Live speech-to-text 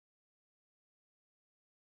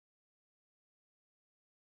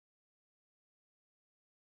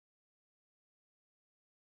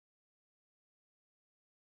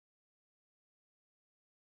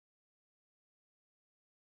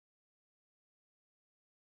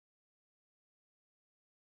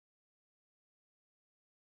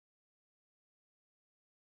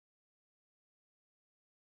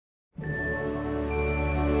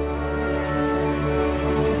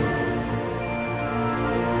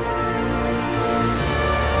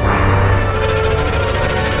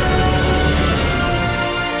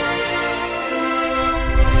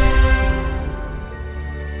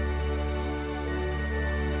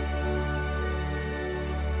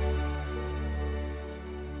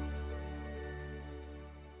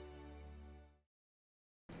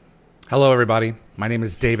Hello, everybody. My name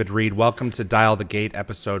is David Reed. Welcome to Dial the Gate,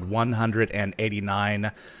 episode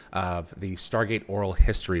 189 of the Stargate Oral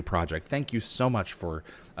History Project. Thank you so much for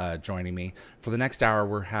joining me. For the next hour,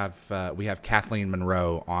 we have Kathleen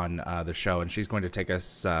Munroe on the show, and she's going to take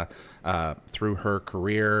us through her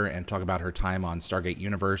career and talk about her time on Stargate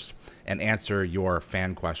Universe and answer your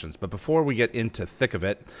fan questions. But before we get into thick of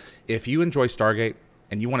it, if you enjoy Stargate,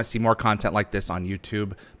 and you want to see more content like this on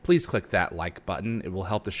YouTube, please click that like button. It will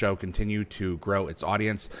help the show continue to grow its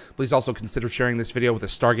audience. Please also consider sharing this video with a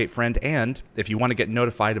Stargate friend, and if you want to get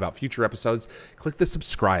notified about future episodes, click the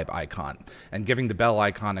subscribe icon. And giving the bell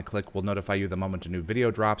icon a click will notify you the moment a new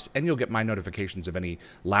video drops, and you'll get my notifications of any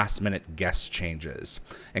last-minute guest changes.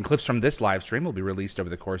 And clips from this live stream will be released over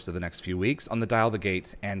the course of the next few weeks on the Dial the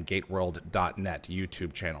Gate and gateworld.net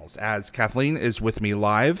YouTube channels. As Kathleen is with me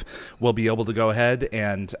live, we'll be able to go ahead and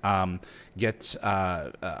get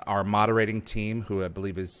our moderating team, who I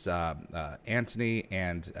believe is Anthony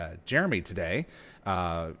and Jeremy today,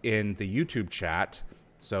 in the YouTube chat.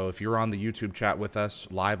 So if you're on the YouTube chat with us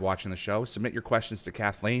live watching the show, submit your questions to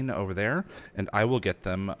Kathleen over there, and I will get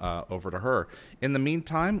them over to her. In the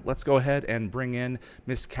meantime, let's go ahead and bring in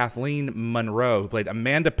Miss Kathleen Munroe, who played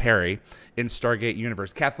Amanda Perry in Stargate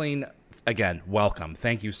Universe. Kathleen, again, welcome.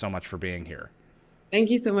 Thank you so much for being here. Thank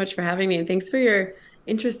you so much for having me, and thanks for your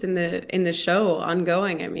interest in the show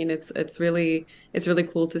ongoing. I mean, it's really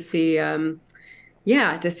cool to see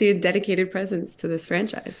to see a dedicated presence to this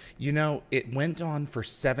franchise. You know, it went on for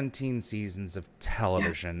 17 seasons of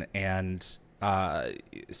television, and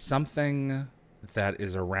something that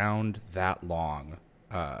is around that long.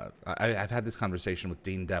 I've had this conversation with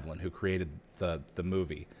Dean Devlin, who created the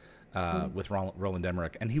movie. With Roland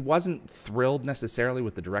Emmerich, and he wasn't thrilled necessarily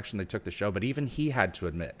with the direction they took the show, but even he had to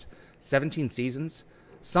admit, 17 seasons,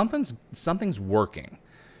 something's working.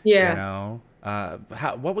 Yeah. You know,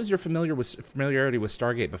 what was your familiarity with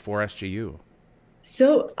Stargate before SGU?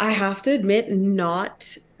 So I have to admit,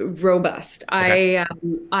 not robust. Okay.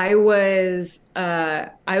 I was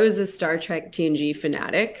a Star Trek TNG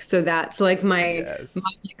fanatic, so that's like my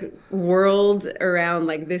like, world around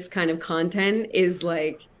like this kind of content is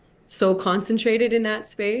like so concentrated in that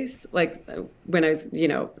space. Like when I was,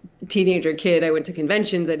 teenager kid, I went to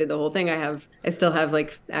conventions, I did the whole thing. I still have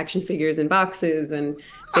like action figures in boxes and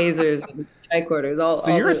phasers and tricorders.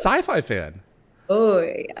 So you're a sci-fi fan. Oh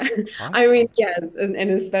yeah. Awesome. I mean, yeah, and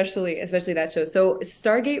especially that show. So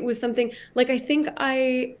Stargate was something like I think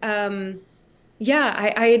I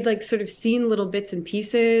had like sort of seen little bits and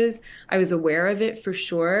pieces. I was aware of it for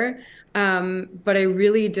sure. But I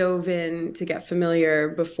really dove in to get familiar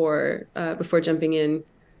before jumping in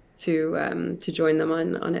to join them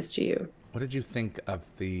on SGU. What did you think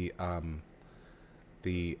of the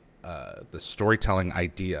storytelling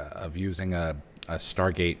idea of using a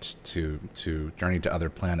Stargate to journey to other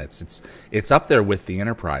planets? It's up there with the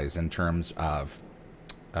Enterprise in terms of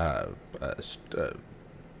how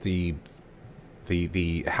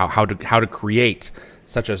to create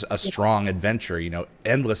such a strong adventure,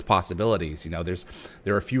 endless possibilities.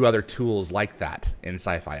 There are a few other tools like that in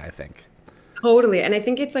sci-fi, I think. Totally. And I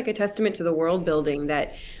think it's like a testament to the world building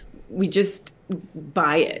that we just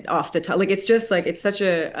buy it off the top. Like it's just like it's such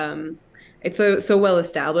a it's so well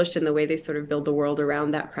established, in the way they sort of build the world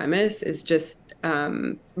around that premise is just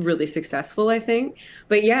really successful, I think.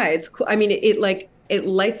 But yeah, it's cool. I mean, it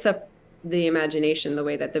lights up the imagination the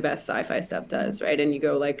way that the best sci-fi stuff does, right? And you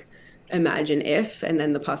go like, imagine if, and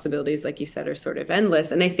then the possibilities, like you said, are sort of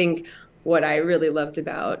endless. And I think what I really loved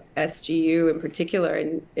about SGU in particular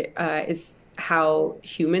is how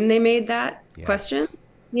human they made that question,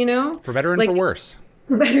 For better and like, for worse.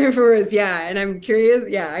 For better and for worse, yeah. And I'm curious,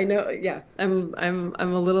 yeah, I know, yeah. I'm a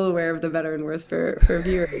little aware of the better and worse for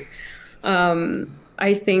viewers.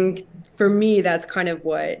 I think for me, that's kind of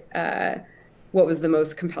what was the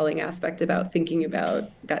most compelling aspect about thinking about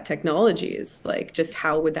that technology is like just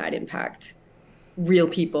how would that impact real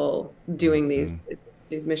people doing these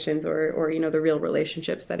missions or the real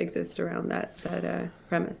relationships that exist around that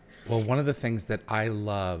premise. Well, one of the things that I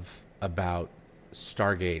love about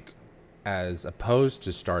Stargate as opposed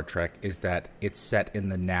to Star Trek is that it's set in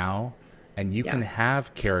the now, and you can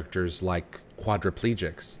have characters like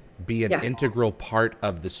quadriplegics be an integral part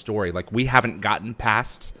of the story. Like we haven't gotten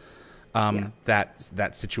past that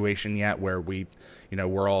situation yet, where we're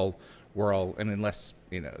all we're all, and unless,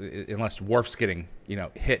 unless Worf's getting,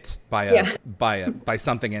 hit by Yeah. by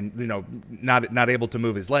something, and not able to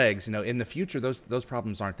move his legs, in the future those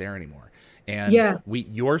problems aren't there anymore. And Yeah.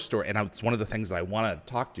 your story, and it's one of the things that I want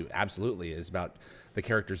to talk to absolutely, is about the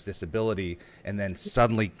character's disability, and then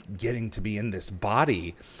suddenly getting to be in this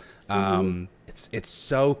body. It's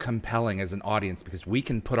so compelling as an audience, because we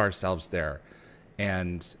can put ourselves there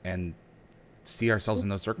and see ourselves in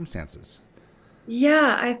those circumstances.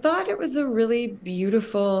 Yeah, I thought it was a really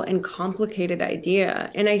beautiful and complicated idea.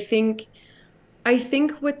 And I think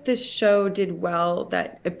what this show did well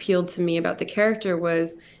that appealed to me about the character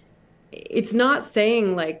was it's not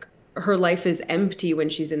saying like her life is empty when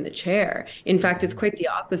she's in the chair. In fact, it's quite the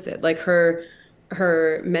opposite. Like her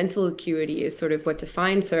mental acuity is sort of what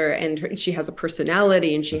defines her, and she has a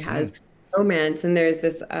personality, and she Mm-hmm. has romance. And there's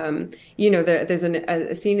this there's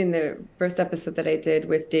a scene in the first episode that I did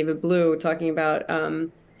with David Blue talking about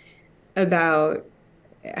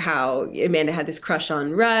how Amanda had this crush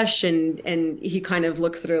on Rush, and he kind of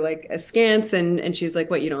looks at her like askance, and she's like,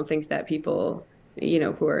 "What, you don't think that people,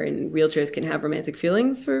 who are in wheelchairs can have romantic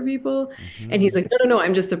feelings for people?" And he's like, "No, no, no,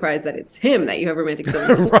 I'm just surprised that it's him that you have romantic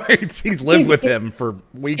feelings for." Right, he's lived with him for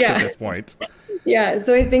weeks at Yeah. this point. Yeah,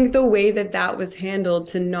 so I think the way that that was handled,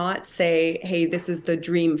 to not say, "Hey, this is the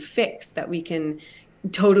dream fix that we can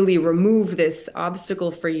totally remove this obstacle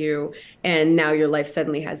for you, and now your life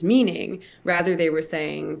suddenly has meaning." Rather, they were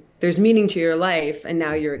saying, "There's meaning to your life, and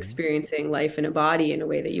now you're experiencing life in a body in a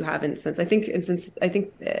way that you haven't since."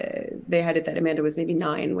 They had it that Amanda was maybe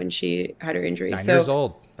 9 when she had her injury. 9 years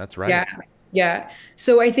old. That's right. Yeah, yeah.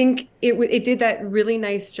 So I think it did that really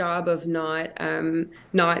nice job of not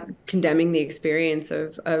condemning the experience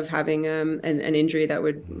of having an injury that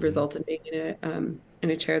would result in being in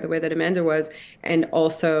a chair the way that Amanda was, and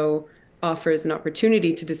also offers an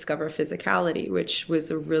opportunity to discover physicality, which was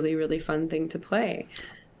a really, really fun thing to play.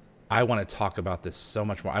 I want to talk about this so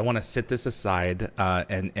much more. I want to sit this aside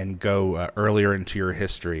and go earlier into your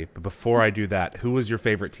history. But before I do that, who was your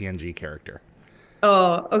favorite TNG character?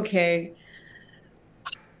 Oh, okay.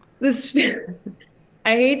 This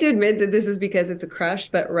I hate to admit that this is because it's a crush,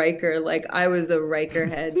 but Riker, like I was a Riker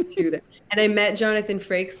head too. And I met Jonathan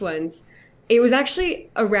Frakes once. It was actually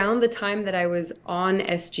around the time that I was on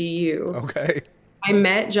SGU. Okay. I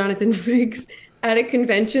met Jonathan Frakes at a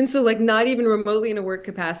convention. So, like, not even remotely in a work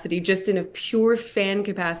capacity, just in a pure fan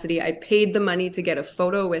capacity. I paid the money to get a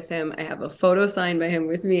photo with him. I have a photo signed by him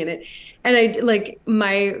with me in it. And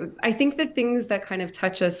I think the things that kind of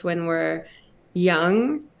touch us when we're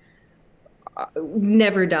young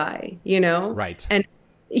never die, Right. And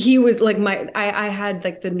he was like I had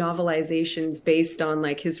like the novelizations based on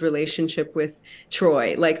like his relationship with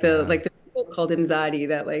Troy, like the people called him Zadi,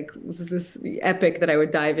 that like was this epic that I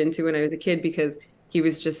would dive into when I was a kid, because he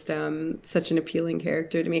was just such an appealing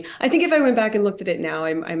character to me. I think if I went back and looked at it now,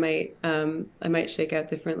 I might shake out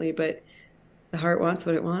differently, but the heart wants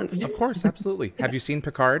what it wants. Of course, absolutely. Have you seen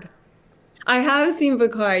Picard? I have seen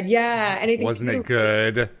Picard, yeah, and I think Wasn't it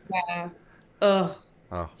good? yeah. Oh,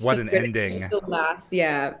 Oh, so what an good. ending. The last,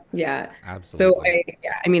 yeah, yeah. So Absolutely.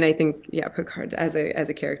 I mean, I think, yeah, Picard as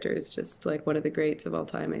a character is just like one of the greats of all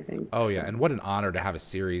time, I think. Oh, yeah. So And what an honor to have a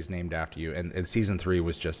series named after you. And season 3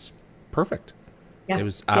 was just perfect. It yeah,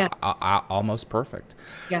 was yeah, almost perfect.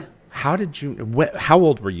 yeah. How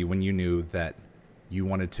old were you when you knew that you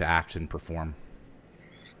wanted to act and perform?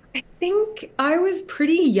 I think I was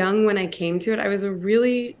pretty young when I came to it. I was a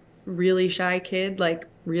really, really shy kid, like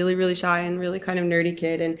really, really shy and really kind of nerdy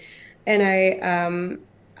kid. And I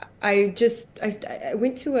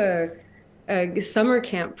went to a summer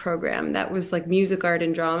camp program that was like music, art,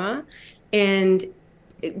 and drama. And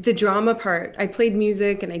the drama part, I played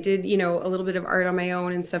music and I did, a little bit of art on my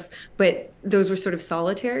own and stuff, but those were sort of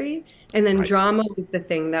solitary. And then Right. drama was the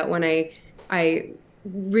thing that when I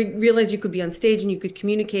realized you could be on stage and you could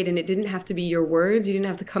communicate, and it didn't have to be your words. You didn't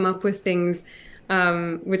have to come up with things,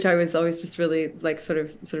 which I was always just really like sort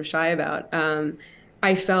of shy about.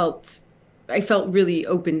 I felt I felt really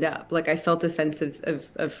opened up. Like I felt a sense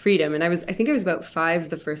of freedom. And I think I was about 5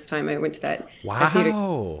 the first time I went to that theater.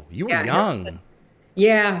 Wow. You were Yeah, young.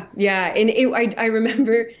 yeah, yeah. And I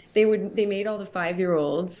remember they made all the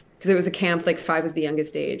 5-year-olds, because it was a camp, like 5 was the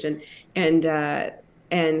youngest age, and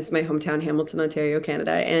it's my hometown, Hamilton, Ontario,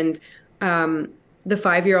 Canada. And the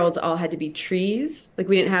 5-year-olds all had to be trees. Like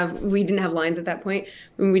we didn't have lines at that point.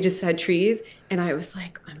 We just had trees. And I was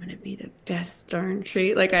like, I'm gonna be the best darn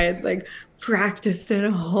tree. Like I had like practiced at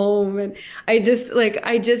home, and I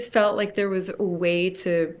just felt like there was a way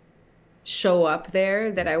to show up there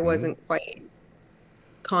that I Mhm. wasn't quite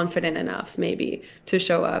confident enough maybe to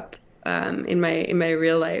show up in my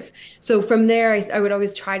real life. So from there, I would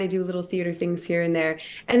always try to do little theater things here and there.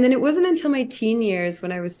 And then it wasn't until my teen years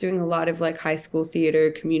when I was doing a lot of like high school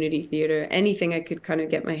theater, community theater, anything I could kind of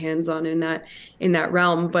get my hands on in that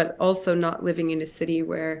realm, but also not living in a city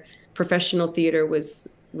where professional theater was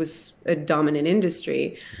a dominant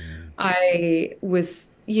industry. Mm. I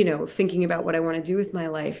was, thinking about what I want to do with my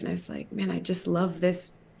life. And I was like, man, I just love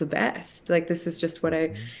this the best. Like, this is just what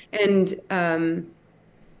Mhm.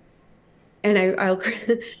 and, I'll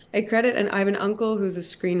I credit, and I have an uncle who's a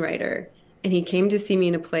screenwriter, and he came to see me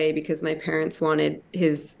in a play because my parents wanted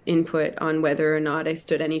his input on whether or not I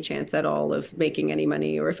stood any chance at all of making any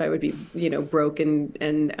money, or if I would be, broke and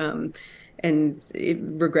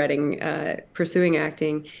regretting pursuing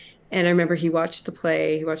acting. And I remember he watched the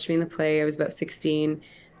play. He watched me in the play. I was about 16,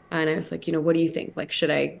 and I was like, what do you think? Like, should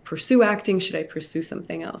I pursue acting? Should I pursue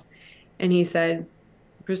something else? And he said,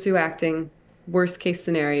 pursue acting. Worst case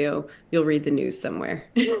scenario, you'll read the news somewhere.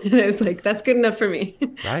 And I was like, that's good enough for me.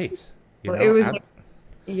 Right. You Well, it know, was like,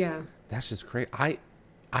 yeah. that's just great. I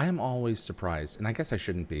am always surprised, and I guess I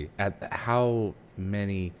shouldn't be, at how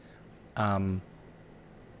many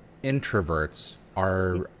introverts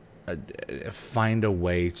are find a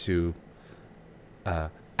way to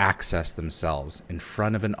access themselves in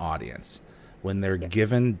front of an audience when they're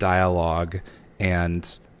given dialogue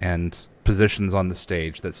and positions on the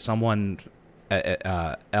stage that someone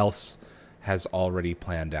else has already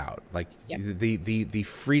planned out. Like Yeah. the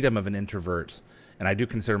freedom of an introvert, and I do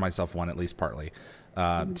consider myself one, at least partly,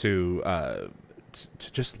 to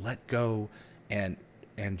just let go and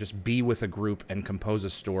just be with a group and compose a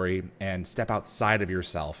story and step outside of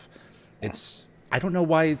yourself. It's, I don't know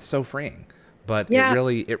why it's so freeing, but Yeah.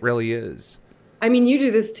 it really is. I mean, you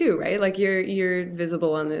do this too, right? Like you're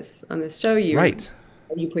visible on this show. Right.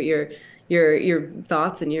 You put your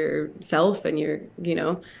thoughts and yourself and your,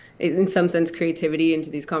 in some sense creativity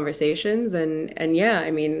into these conversations. And yeah,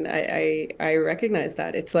 I mean, I recognize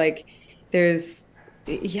that. It's like there's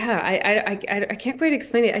yeah, I can't quite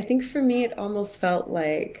explain it. I think for me it almost felt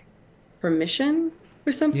like permission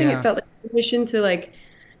or something. It Yeah. felt like permission to like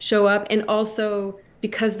show up, and also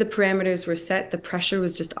because the parameters were set, the pressure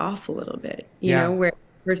was just off a little bit, Yeah. where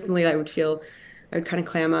personally I would kind of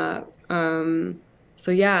clam up. So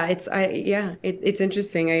yeah, it's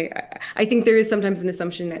interesting. I think there is sometimes an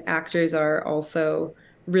assumption that actors are also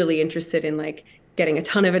really interested in like getting a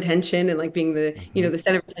ton of attention and like being the, Hmm. the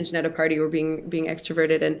center of attention at a party, or being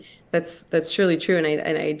extroverted. And that's surely true.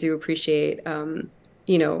 And I do appreciate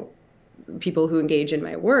you know, people who engage in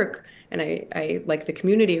my work, and I like the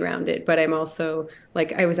community around it. But I'm also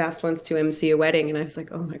like, I was asked once to MC a wedding, and I was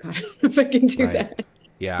like, oh my God, I don't know if I can do Right. that.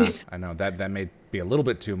 Yeah, I know that may be a little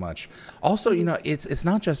bit too much. Also, it's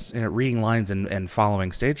not just reading lines and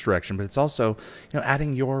following stage direction, but it's also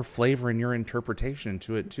adding your flavor and your interpretation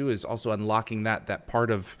to it too. Is also unlocking that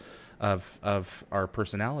part of our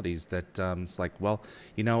personalities that it's like, well,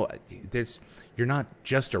 there's, you're not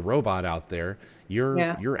just a robot out there.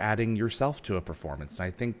 Yeah. You're adding yourself to a performance. And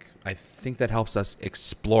I think that helps us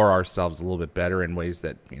explore ourselves a little bit better in ways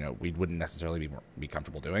that we wouldn't necessarily be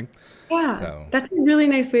comfortable doing. Yeah, So that's a really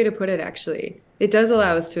nice way to put it, actually. It does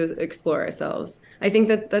allow us to explore ourselves. I think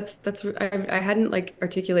that's I hadn't like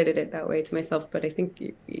articulated it that way to myself, but I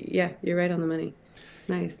think yeah, you're right on the money. It's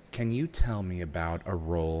nice. can you tell me about a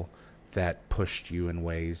role that pushed you in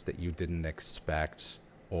ways that you didn't expect,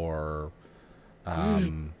 or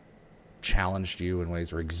Mm. challenged you in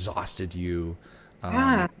ways, or exhausted you,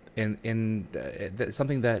 Yeah,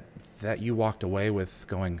 something that you walked away with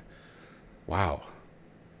going, wow,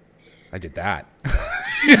 I did that.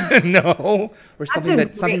 No, or that's something a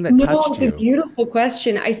that great, no, touched it's a you. beautiful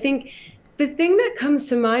question. I think the thing that comes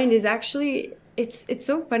to mind is actually it's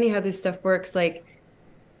so funny how this stuff works. Like,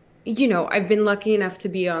 I've been lucky enough to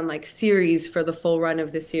be on like series for the full run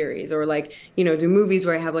of the series, or like, do movies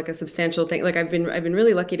where I have like a substantial thing. Like I've been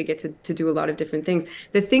really lucky to get to do a lot of different things.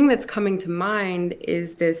 The thing that's coming to mind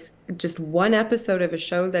is this just one episode of a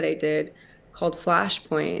show that I did called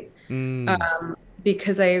Flashpoint. Mm.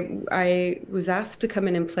 Because I was asked to come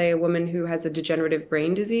in and play a woman who has a degenerative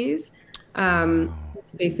brain disease, Wow.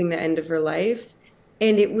 who's facing the end of her life.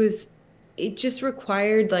 And it just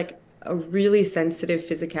required like a really sensitive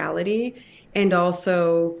physicality. And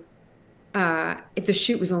also, the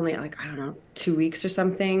shoot was only like, I don't know, 2 weeks or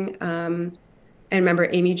something. And remember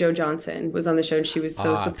Amy Jo Johnson was on the show, and she was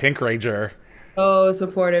Pink Ranger. so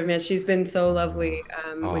supportive, man. She's been so lovely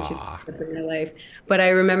when she's Ah. in my life. But I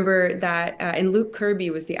remember that, and Luke Kirby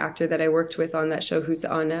was the actor that I worked with on that show, who's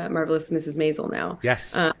on Marvelous Mrs. Maisel now.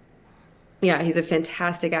 Yes. Uh, yeah, he's a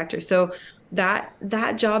fantastic actor. So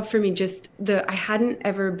that job for me, just I hadn't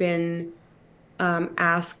ever been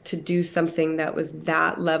asked to do something that was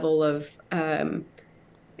that level of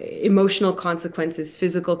emotional consequences,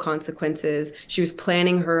 physical consequences. She was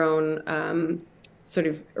planning her own sort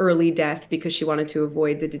of early death because she wanted to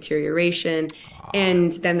avoid the deterioration.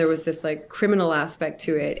 And then there was this like criminal aspect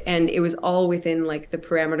to it. And it was all within like the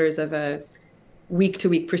parameters of a week to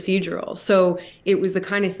week procedural. So it was the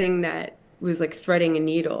kind of thing that was like threading a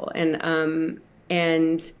needle. And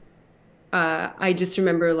I just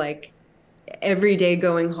remember like every day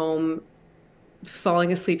going home,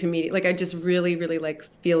 falling asleep immediately. Like I just really, really like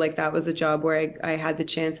feel like that was a job where I had the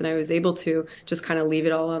chance and I was able to just kind of leave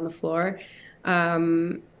it all on the floor.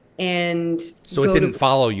 And so it didn't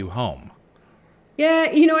follow you home. Yeah,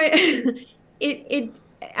 it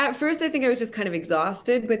at first I think I was just kind of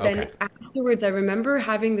exhausted, but then Okay. afterwards I remember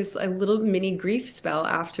having this a little mini grief spell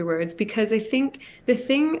afterwards because I think the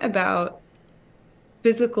thing about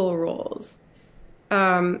physical roles,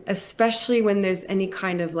 especially when there's any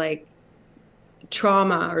kind of like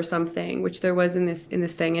trauma or something, which there was in this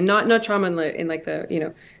thing, and not trauma in like the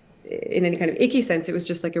in any kind of icky sense. It was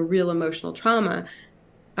just like a real emotional trauma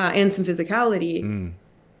and some physicality. Mm.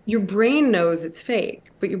 Your brain knows it's fake,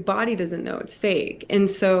 but your body doesn't know it's fake, and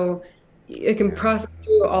so I can process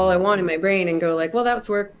through all I want in my brain and go like, well, that's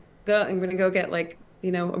work. I'm gonna go get like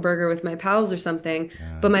a burger with my pals or something.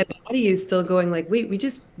 But my body is still going like, wait, we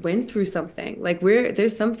just went through something. Like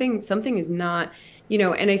there's something is not,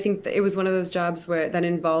 and I think that it was one of those jobs where that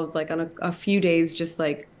involved like on a few days, just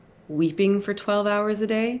like weeping for 12 hours a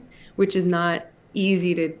day, which is not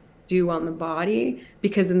easy to do on the body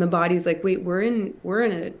because then the body's like, wait, we're in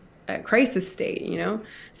a crisis state, It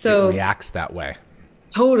So reacts that way. It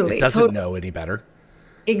totally, doesn't totally. know any better.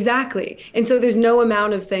 Exactly. And so there's no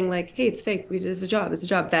amount of saying like, hey, it's fake. It's a job. It's a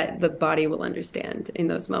job that the body will understand in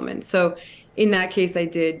those moments. So in that case, I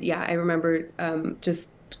did. Yeah, I remember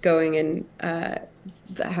just going and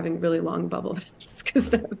having really long bubble baths because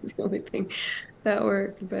that was the only thing that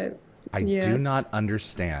worked. But I yeah. do not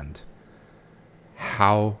understand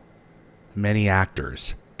how many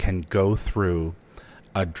actors can go through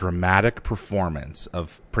a dramatic performance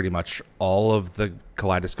of pretty much all of the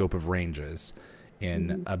kaleidoscope of ranges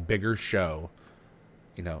in a bigger show,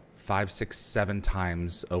 5, 6, 7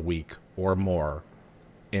 times a week or more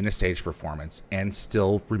in a stage performance and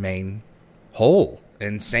still remain whole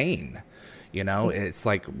and sane. It's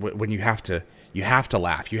like when you have to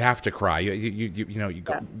laugh, you have to cry. You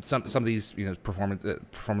go, Yeah. some of these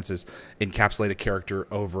performances encapsulate a character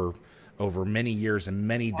over many years and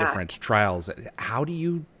many different trials. How do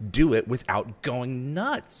you do it without going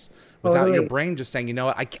nuts? Without your Totally. brain just saying,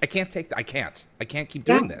 I can't take that. I can't keep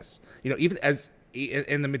doing Yeah. this. Even as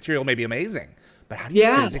in the material may be amazing, but how do you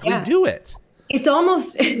Yeah. physically Yeah. do it? It's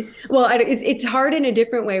almost well, it's hard in a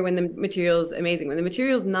different way when the material's amazing. When the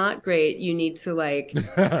material's not great, you need to like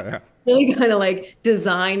really kind of like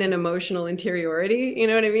design an emotional interiority. You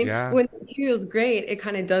know what I mean? Yeah. When the material's great, it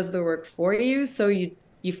kind of does the work for you, so you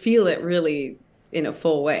feel it really in a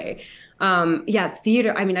full way. Yeah,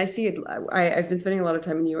 theater. I mean, I see it. I've been spending a lot of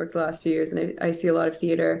time in New York the last few years, and I see a lot of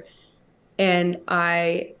theater, and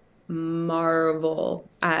I marvel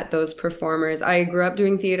at those performers. I grew up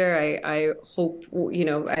doing theater. I hope,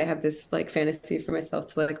 I have this like fantasy for myself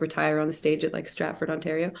to like retire on the stage at like Stratford,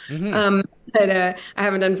 Ontario. Mm-hmm. But I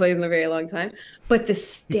haven't done plays in a very long time. But the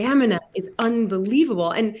stamina is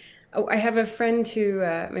unbelievable. And I have a friend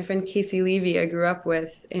my friend Casey Levy, I grew up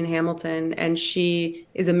with in Hamilton, and she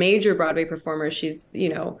is a major Broadway performer. She's,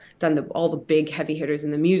 done all the big heavy hitters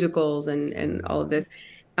in the musicals and all of this.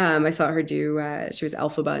 I saw her do. She was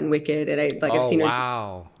Elphaba in Wicked, and I've Oh, seen her.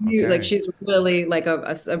 wow. Like Okay. she's really like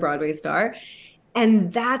a Broadway star,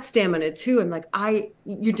 and that stamina too. I'm like,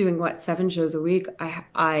 you're doing what, 7 shows a week?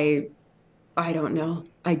 I don't know.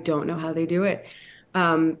 I don't know how they do it.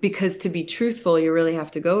 Because to be truthful, you really have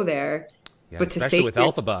to go there. Yeah, But to especially say with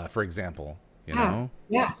Alphaba, for example, yeah,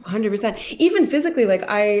 yeah, 100%. Even physically, like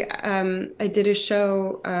I did a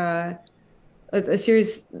show, a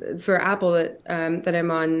series for Apple that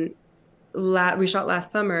I'm on. We shot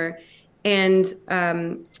last summer, and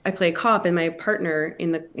I play a cop, and my partner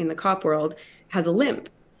in the cop world has a limp.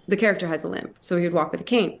 The character has a limp, so he would walk with a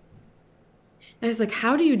cane. And I was like,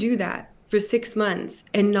 how do you do that for 6 months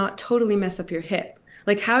and not totally mess up your hip?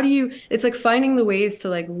 Like, how do you? It's like finding the ways to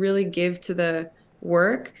like really give to the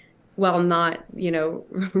work while not,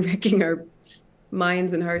 wrecking our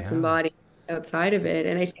minds and hearts and Yeah. bodies outside of it.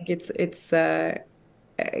 And I think it's a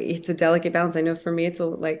delicate balance. I know for me, it's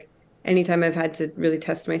like anytime I've had to really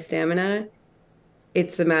test my stamina,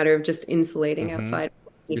 it's a matter of just insulating Mm-hmm. outside,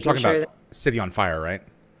 You're making talking sure about that City on Fire, right?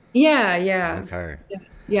 Yeah, yeah. Okay.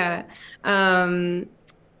 Yeah. Um,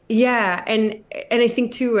 yeah, and I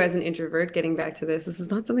think too, as an introvert, getting back to this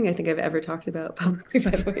is not something I think I've ever talked about publicly,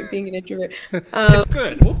 by the way, being an introvert. It's Um,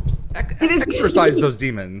 good. Well, it is exercise good, those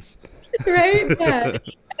demons. right? Yeah.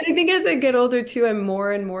 And I think as I get older too, I'm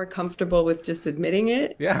more and more comfortable with just admitting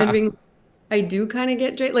it and Yeah. being, I do kind of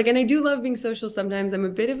get like, and I do love being social sometimes. I'm a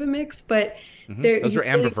bit of a mix, but there, Those you are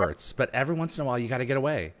really, ambiverts, but every once in a while you got to get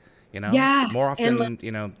away, yeah. more And like,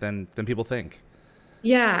 often, than people think.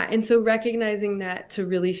 yeah. And so recognizing that to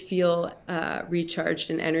really feel recharged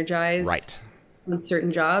and energized Right. on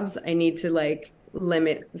certain jobs, I need to like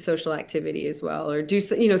limit social activity as well, or do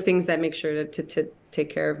things that make sure to take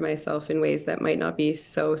care of myself in ways that might not be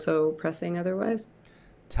so pressing otherwise.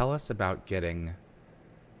 Tell us about getting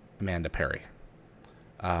Amanda Perry.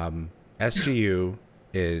 SGU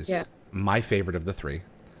Yeah. is my favorite of the three,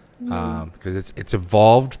 Mm. because it's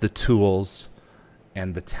evolved the tools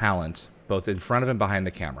and the talent both in front of and behind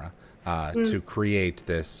the camera Mm. to create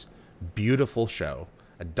this beautiful show,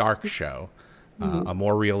 a dark show, Mm. a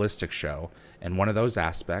more realistic show. And one of those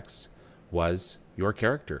aspects was your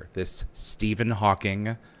character, this Stephen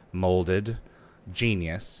Hawking molded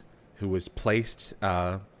genius who was placed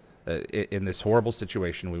in this horrible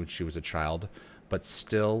situation when she was a child, but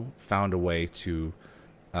still found a way to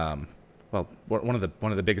well, one of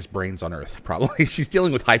the biggest brains on earth, probably. She's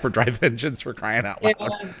dealing with hyperdrive engines, for crying out Yeah.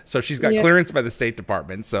 loud. So she's got Yeah. clearance by the State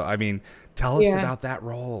Department. So I mean, tell us Yeah. about that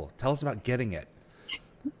role. Tell us about getting it.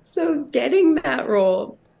 So getting that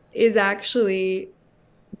role is actually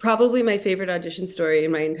probably my favorite audition story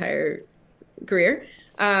in my entire career.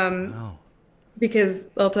 Um, Oh, because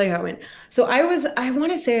I'll tell you how it went. So I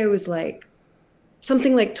want to say I was like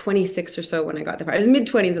something like 26 or so when I got the part. I was mid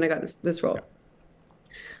 20s when I got this yeah. role.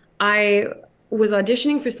 I was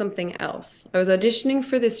auditioning for something else. I was auditioning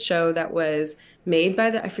for this show that was made by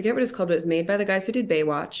I forget what it's called, but it was made by the guys who did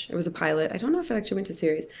Baywatch. It was a pilot. I don't know if it actually went to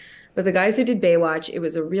series, but the guys who did Baywatch, it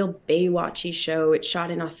was a real Baywatchy show. It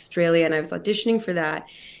shot in Australia, and I was auditioning for that.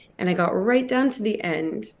 And I got right down to the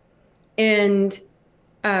end. And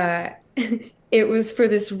uh, it was for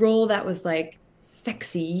this role that was like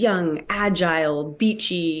sexy, young, agile,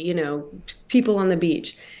 beachy, people on the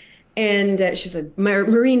beach. And she's a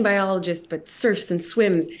marine biologist, but surfs and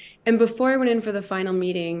swims. And before I went in for the final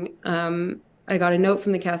meeting, I got a note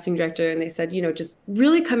from the casting director, and they said, just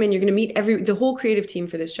really come in. You're going to meet the whole creative team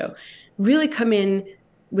for this show. Really come in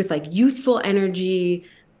with like youthful energy,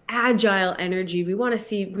 agile energy. We want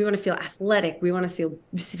to feel athletic. We want to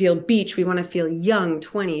feel beach. We want to feel young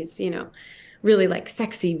 20s, really like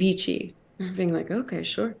sexy, beachy. I'm being like, okay,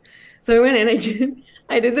 sure. So I went in,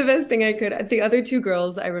 I did the best thing I could. The other two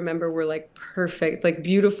girls I remember were like perfect, like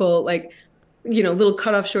beautiful, like, little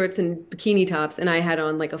cutoff shorts and bikini tops. And I had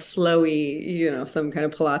on like a flowy, some kind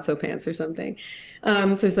of palazzo pants or something.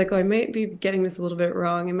 So it's like, oh, I might be getting this a little bit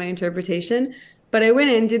wrong in my interpretation. But I went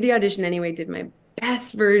in, did the audition anyway, did my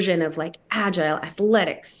best version of like agile,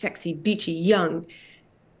 athletic, sexy, beachy, young.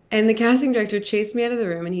 And the casting director chased me out of the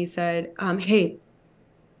room and he said, hey,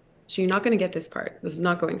 so you're not going to get this part. This is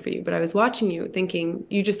not going for you. But I was watching you thinking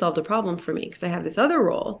you just solved a problem for me because I have this other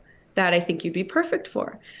role that I think you'd be perfect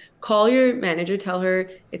for. Call your manager, tell her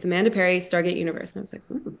it's Amanda Perry, Stargate Universe. And I was like,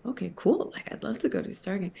 okay, cool. Like, I'd love to go to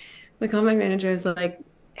Stargate. I called my manager. I was like,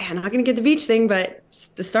 I'm not going to get the beach thing, but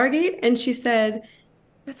the Stargate. And she said,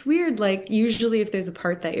 that's weird. Like, usually if there's a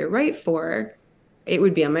part that you're right for, it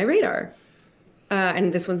would be on my radar.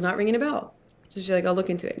 And this one's not ringing a bell. So she's like, I'll look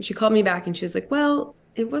into it. And she called me back and she was like, well,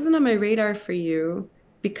 it wasn't on my radar for you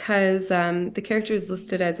because the character is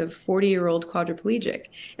listed as a 40-year-old quadriplegic.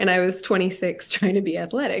 And I was 26 trying to be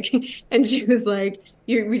athletic. And she was like,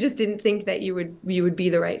 we just didn't think that you would be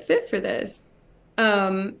the right fit for this.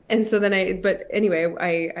 And so then but anyway,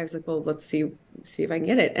 I was like, well, let's see if I can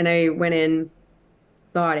get it. And I went in,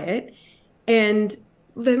 got it. And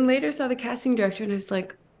then later saw the casting director and I was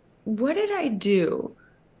like, what did I do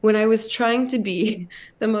when I was trying to be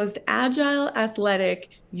the most agile, athletic,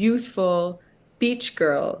 youthful beach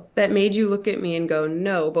girl that made you look at me and go,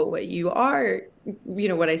 no, but what you are,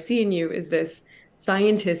 what I see in you is this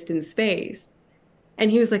scientist in space. And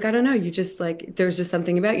he was like, I don't know, you just like, there's just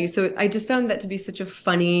something about you. So I just found that to be such a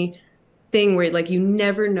funny thing where like you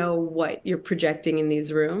never know what you're projecting in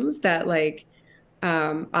these rooms that like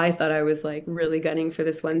I thought I was like really gunning for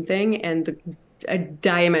this one thing and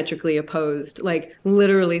diametrically opposed, like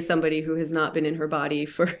literally somebody who has not been in her body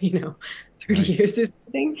for, 30 right. years or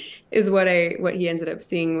something is what he ended up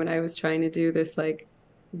seeing when I was trying to do this like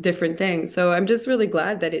different thing. So I'm just really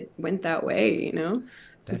glad that it went that way. That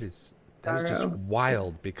Just is that is just sorrow.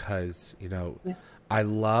 wild because Yeah. I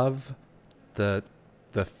love the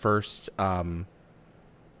the first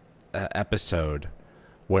episode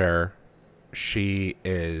where she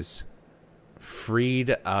is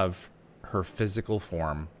freed of her physical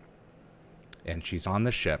form and she's on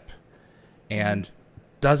the ship and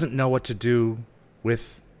doesn't know what to do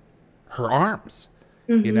with her arms.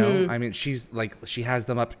 You know, I mean, she's like, she has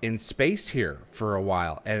them up in space here for a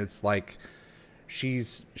while, and it's like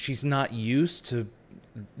she's not used to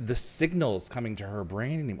the signals coming to her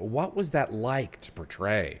brain anymore. What was that like to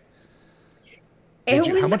portray?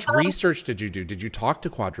 How much research did you do? Did you talk to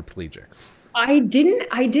quadriplegics? I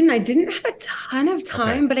didn't have a ton of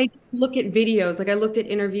time, but I did look at videos. Like I looked at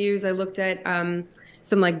interviews, I looked at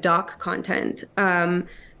some like doc content.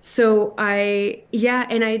 So I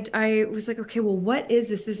was like, okay, well, what is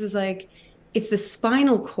this? This is like, it's the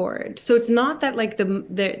spinal cord. So it's not that like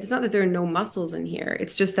it's not that there are no muscles in here.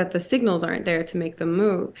 It's just that the signals aren't there to make them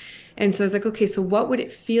move. And so I was like, okay, so what would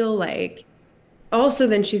it feel like? Also,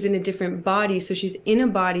 then she's in a different body. So she's in a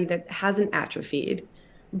body that hasn't atrophied.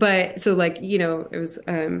 But so like, you know, it was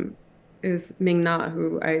Ming Na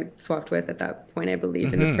who I swapped with at that point, I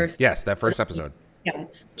believe, in the first. Yes, that first episode. Yeah,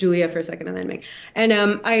 Julia for a second and then Ming. And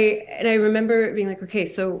I remember being like, okay,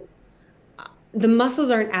 so the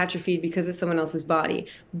muscles aren't atrophied because it's someone else's body,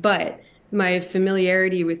 but my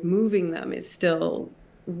familiarity with moving them is still,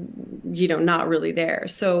 you know, not really there.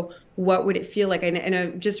 So what would it feel like? And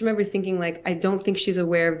I just remember thinking like, I don't think she's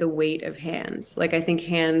aware of the weight of hands. Like I think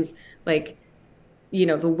hands, like, you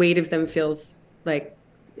know, the weight of them feels like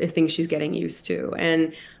a thing she's getting used to.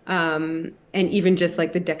 And even just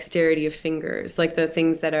like the dexterity of fingers, like the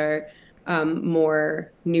things that are more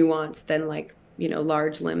nuanced than like, you know,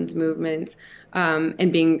 large limbed movements.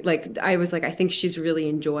 And being like, I was like, I think she's really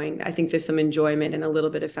enjoying. I think there's some enjoyment and a little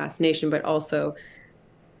bit of fascination, but also,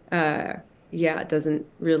 it doesn't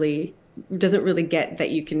really get that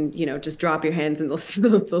you can, you know, just drop your hands and those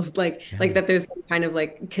like that there's some kind of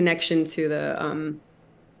like connection to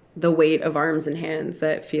the weight of arms and hands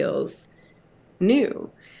that feels new.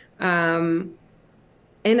 And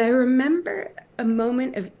I remember a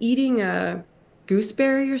moment of eating a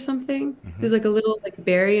gooseberry or something. There's like a little like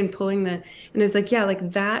berry and pulling and it's like, yeah,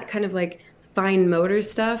 like that kind of like fine motor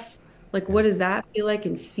stuff. Like, what does that feel like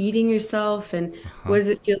in feeding yourself? And what does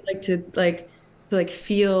it feel like to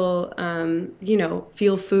feel, you know,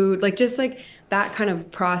 feel food, like just like that kind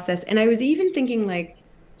of process. And I was even thinking like,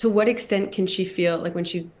 to what extent can she feel like when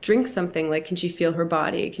she drinks something, like, can she feel her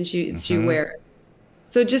body? Is she aware?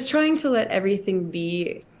 So just trying to let everything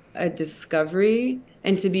be a discovery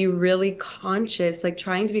and to be really conscious, like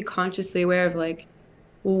trying to be consciously aware of like,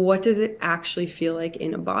 well, what does it actually feel like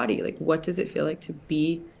in a body? Like, what does it feel like to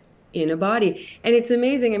be in a body? And it's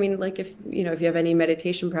amazing. I mean, like if you have any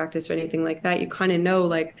meditation practice or anything like that, you kind of know,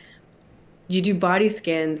 like you do body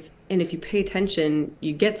scans and if you pay attention,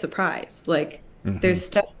 you get surprised. Like there's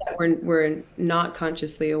stuff that we're not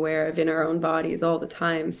consciously aware of in our own bodies all the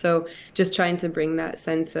time. So just trying to bring that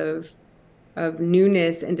sense of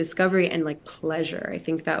newness and discovery and like pleasure. I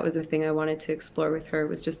think that was the thing I wanted to explore with her,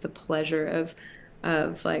 was just the pleasure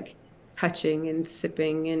of like touching and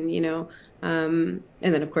sipping and, you know, and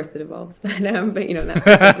then of course it evolves, but you know,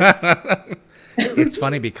 that it's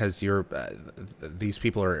funny because these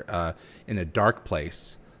people are in a dark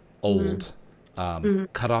place, old,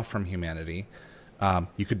 cut off from humanity.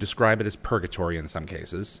 You could describe it as purgatory in some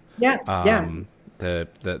cases.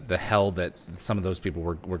 The hell that some of those people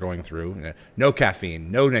were going through. You know, no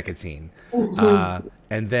caffeine, no nicotine.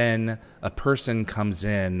 And then a person comes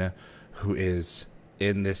in who is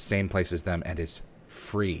in this same place as them and is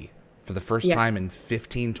free for the first time in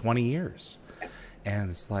 15, 20 years. And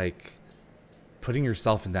it's like putting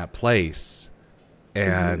yourself in that place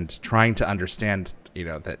and trying to understand, you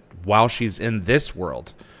know, that while she's in this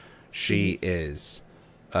world, she is,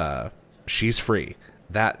 she's free.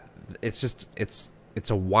 That it's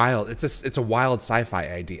a wild sci-fi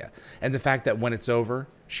idea. And the fact that when it's over,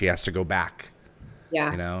 she has to go back.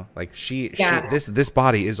 You know, like this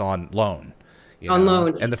body is on loan. On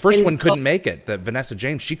loan. And the first one couldn't make it. The Vanessa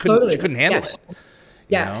James, she couldn't handle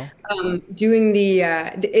it. Doing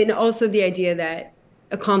and also the idea that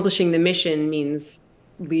accomplishing the mission means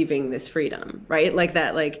leaving this freedom, right? Like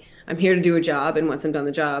that, like I'm here to do a job, and once I'm done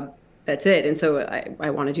the job, that's it. And so I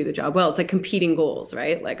want to do the job well. It's like competing goals,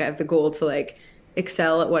 right? Like I have the goal to like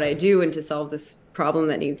excel at what I do and to solve this problem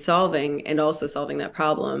that needs solving, and also solving that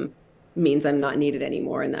problem means I'm not needed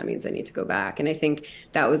anymore, and that means I need to go back. And I think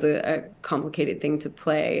that was a complicated thing to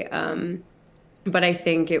play, but I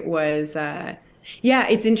think it was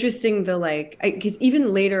it's interesting, the like, because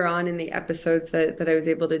even later on in the episodes that I was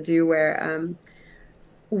able to do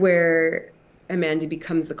where Amanda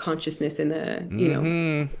becomes the consciousness in the,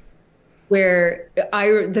 Hmm. where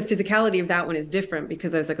the physicality of that one is different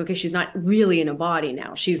because I was like, okay, she's not really in a body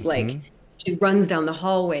now. She's like, Hmm. she runs down the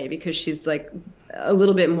hallway because she's like a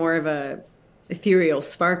little bit more of a ethereal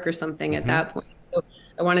spark or something at Hmm. that point. So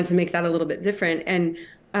I wanted to make that a little bit different. And,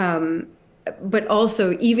 um, but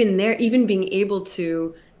also even there, even being able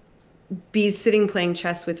to be sitting playing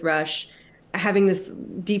chess with Rush, having this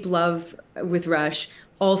deep love with Rush,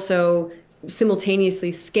 also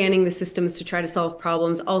simultaneously scanning the systems to try to solve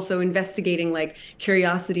problems, also investigating like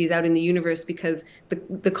curiosities out in the universe because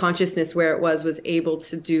the consciousness where it was able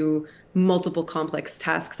to do multiple complex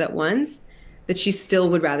tasks at once, that she still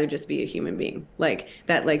would rather just be a human being. Like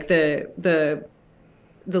that, like the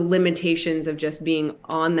limitations of just being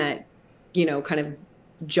on that, kind of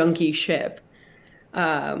junky ship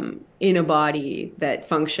in a body that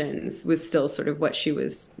functions was still sort of what she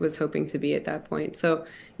was hoping to be at that point. So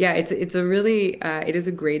yeah, it's a really it is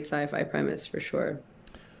a great sci-fi premise for sure.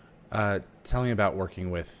 Tell me about working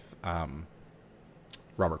with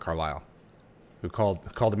Robert Carlyle, who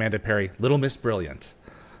called Amanda Perry Little Miss Brilliant.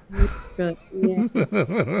 Yeah.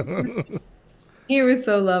 He was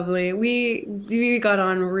so lovely. We got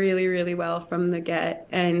on really, really well from the get.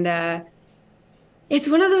 And it's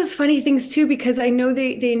one of those funny things too, because I know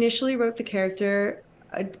they initially wrote the character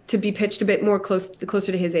to be pitched a bit more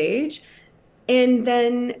closer to his age. And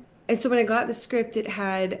then, and so when I got the script, it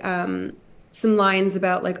had some lines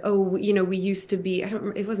about like, oh, we used to be, I don't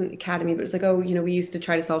remember, it wasn't Academy, but it was like, oh, we used to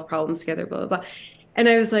try to solve problems together, blah, blah, blah. And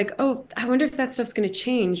I was like, oh, I wonder if that stuff's going to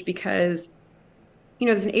change because,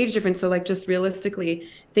 there's an age difference. So like just realistically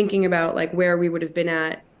thinking about like where we would have been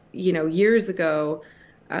at, years ago,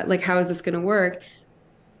 like how is this going to work?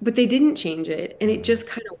 But they didn't change it. And it just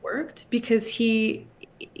kind of worked because I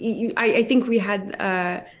think we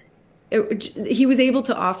had, he was able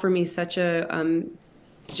to offer me such a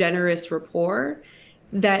generous rapport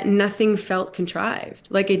that nothing felt contrived.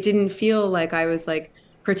 Like it didn't feel like I was like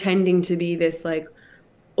pretending to be this like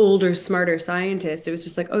older, smarter scientist. It was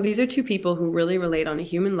just like, oh, these are two people who really relate on a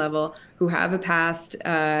human level, who have a past,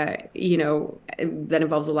 that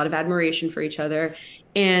involves a lot of admiration for each other.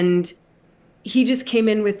 And he just came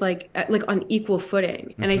in with like on equal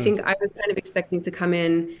footing. And I Hmm. think I was kind of expecting to come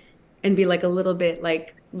in and be like a little bit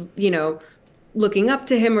like, you know, looking up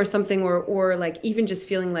to him or something, or like even just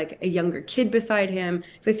feeling like a younger kid beside him.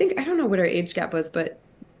 So I think I don't know what our age gap was, but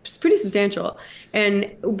it's pretty substantial. And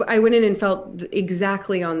I went in and felt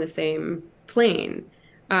exactly on the same plane.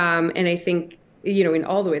 And I think, in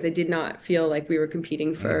all the ways, I did not feel like we were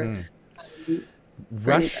competing for any.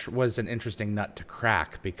 Rush was an interesting nut to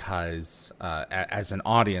crack because, as an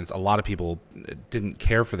audience, a lot of people didn't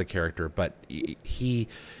care for the character, but he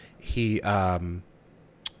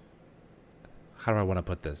how do I want to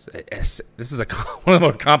put this? This is one of the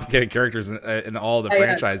more complicated characters in all the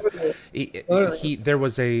franchise. Totally. He, Totally. there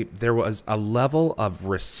was a level of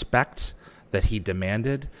respect that he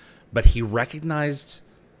demanded, but he recognized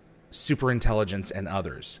superintelligence in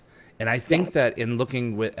others. And I Yeah. think that in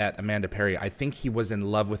looking at Amanda Perry, I think he was in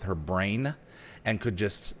love with her brain and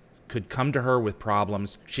could come to her with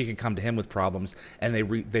problems. She could come to him with problems, and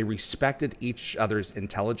they respected each other's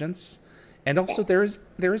intelligence. And also there's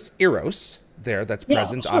Eros there that's Yes,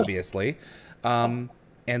 present, sure. obviously. And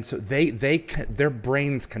so their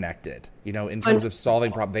brains connected, in terms of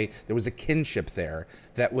solving 100%. problems. There was a kinship there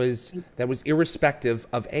that was irrespective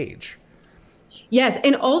of age. Yes,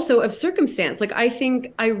 and also of circumstance. Like I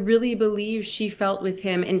think I really believe she felt with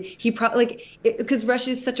him, and he probably like because Rush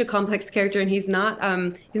is such a complex character, and he's not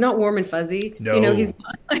warm and fuzzy. He's No.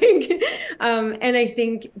 not like and I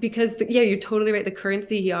think because yeah, you're totally right. The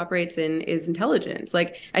currency he operates in is intelligence.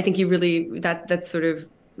 Like I think he really that's sort of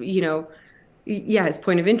yeah, his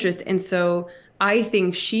point of interest, and so I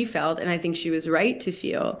think she felt, and I think she was right to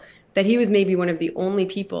feel that he was maybe one of the only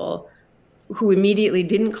people who immediately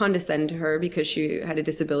didn't condescend to her because she had a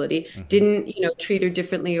disability, Hmm. didn't, treat her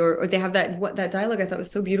differently, or they have that dialogue I thought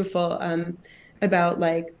was so beautiful, about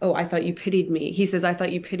like, oh, I thought you pitied me. He says, I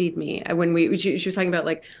thought you pitied me. When she was talking about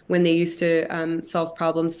like when they used to solve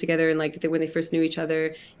problems together and like when they first knew each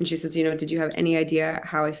other. And she says, did you have any idea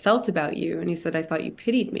how I felt about you? And he said, I thought you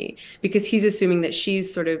pitied me, because he's assuming that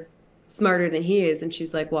she's sort of smarter than he is. And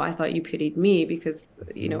she's like, well, I thought you pitied me because,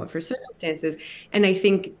 Hmm. of her circumstances. And I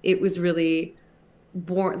think it was really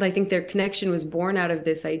born, I think their connection was born out of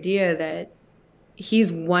this idea that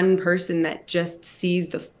he's one person that just sees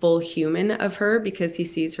the full human of her because he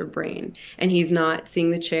sees her brain, and he's not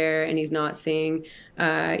seeing the chair, and he's not seeing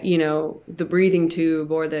the breathing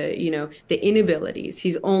tube or the inabilities.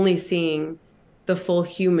 He's only seeing the full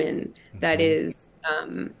human that Hmm. is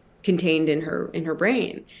contained in her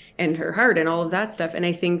brain and her heart and all of that stuff. And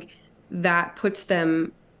I think that puts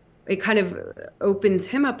them, it kind of opens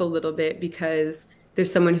him up a little bit because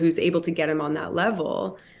there's someone who's able to get him on that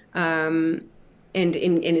level, um, and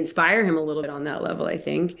inspire him a little bit on that level, I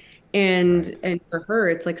think. Right. And for her,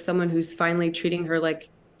 it's like someone who's finally treating her like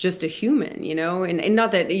just a human, you know? And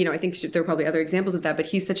not that, you know, I think there are probably other examples of that, but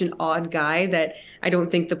he's such an odd guy that I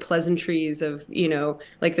don't think the pleasantries of, you know,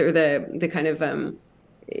 like the kind of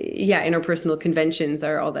yeah, interpersonal conventions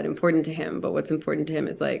are all that important to him. But what's important to him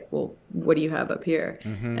is like, well, what do you have up here?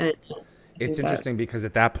 Mm-hmm. And I It's think that, interesting because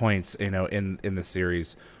at that point, you know, in the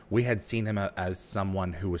series, we had seen him as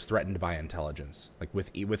someone who was threatened by intelligence. Like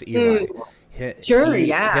with Eli, mm, sure, him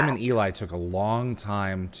yeah. and Eli took a long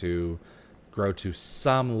time to grow to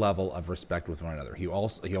some level of respect with one another. He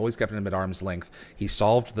always kept him at arm's length. He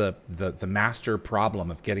solved the master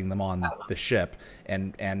problem of getting them on the ship,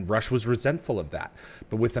 and Rush was resentful of that.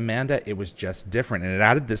 But with Amanda, it was just different, and it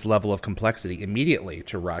added this level of complexity immediately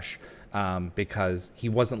to Rush, because he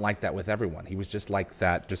wasn't like that with everyone. He was just like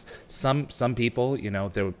that. Just some people, you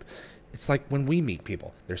know, it's like when we meet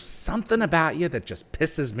people, there's something about you that just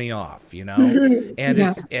pisses me off, you know? And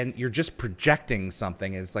Yeah. and you're just projecting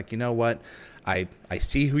something. And it's like, you know what? I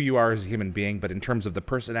see who you are as a human being, but in terms of the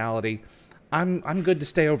personality, I'm good to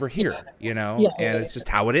stay over here, you know? Yeah. And it's just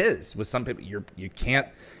how it is. With some people, you're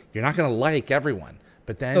not gonna like everyone.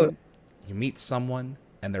 But then Totally. you meet someone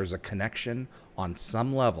and there's a connection on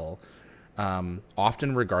some level,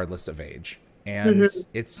 often regardless of age. And Mhm.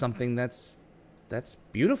 it's something that's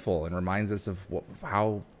beautiful and reminds us of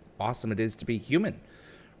how awesome it is to be human,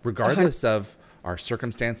 Uh-huh. regardless of our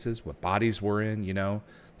circumstances, what bodies we're in. You know,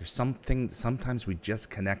 there's something, sometimes we just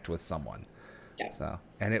connect with someone. Yeah. So,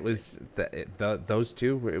 and it was those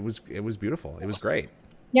two. It was beautiful. It was great.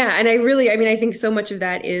 Yeah, and I mean, I think so much of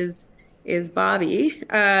that is Bobby,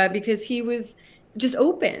 because he was just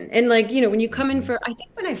open. And like, you know, when you come in Hmm. for, I think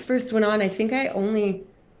when I first went on, I think I only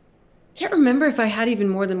can't remember if I had even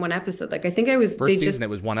more than one episode. Like I think I was First they season, just it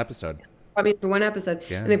was one episode. brought me for one episode and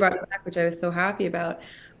Yeah. they brought me back, which I was so happy about.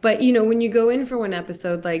 But you know, when you go in for one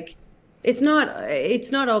episode, like it's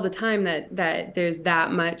not all the time that there's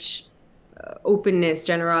that much openness,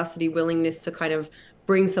 generosity, willingness to kind of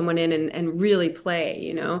bring someone in and really play,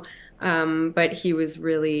 you know. But he was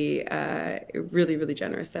really really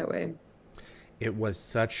generous that way. It was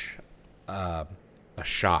such uh, a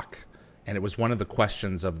shock, and it was one of the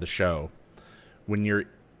questions of the show. When you're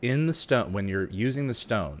in the stone, when you're using the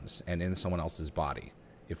stones and in someone else's body,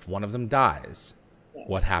 if one of them dies,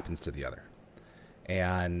 what happens to the other?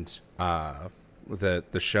 And the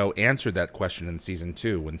show answered that question in season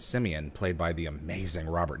 2 when Simeon, played by the amazing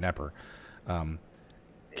Robert Nepper,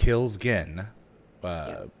 kills Gin,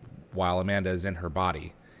 Yeah. while Amanda is in her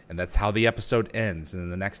body, and that's how the episode ends. And in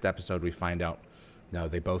the next episode, we find out no,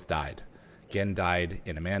 they both died. Gin died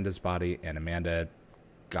in Amanda's body, and Amanda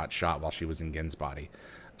got shot while she was in Gin's body.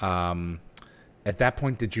 Um, at that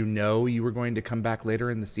point, did you know you were going to come back later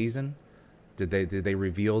in the season? Did they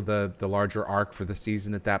reveal the larger arc for the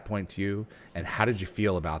season at that point to you? And how did you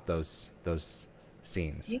feel about those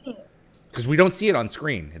scenes? Because we don't see it on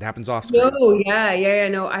screen; it happens off No, screen. yeah.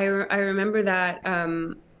 No, I remember that.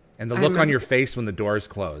 And the I look on remember. your face when the doors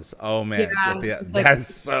close. Oh man, Yeah, it's like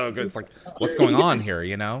that's so good. It's like, what's going on here?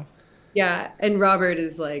 You know? yeah, and Robert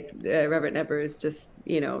is like Robert Nepper is just,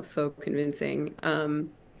 you know, so convincing.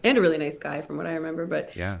 And a really nice guy from what I remember,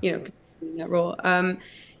 but Yeah. you know, convincing in that role.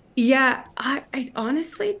 Yeah, I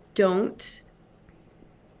honestly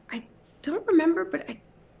I don't remember, but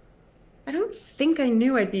I don't think I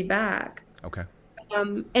knew I'd be back. Okay.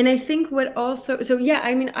 And I think what also, so yeah,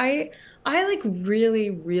 I mean, I like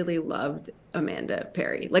really loved Amanda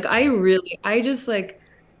Perry. Like I just like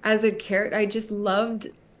as a character, I just loved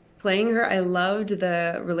playing her. I loved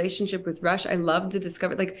the relationship with Rush. I loved the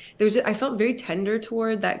discovery. Like I felt very tender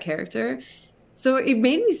toward that character. So it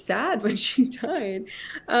made me sad when she died.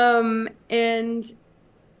 Um, and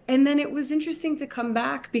and then it was interesting to come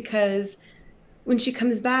back because when she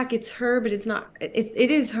comes back, it's her, but it's not, it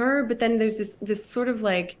is her, but then there's this sort of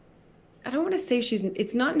like, I don't want to say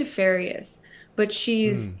it's not nefarious, but Mm.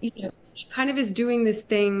 she's, you know, she kind of is doing this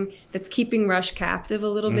thing that's keeping Rush captive a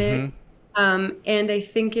little Mm-hmm. bit. And I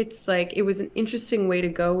think it's like it was an interesting way to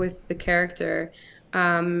go with the character.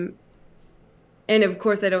 Um, and of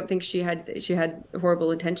course, I don't think she had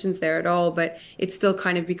horrible intentions there at all, but it still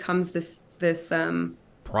kind of becomes this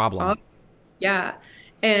Problem. ob- yeah.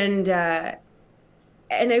 And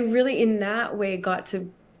and I really in that way got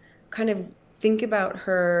to kind of think about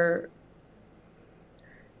her,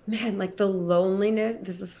 man, like the loneliness.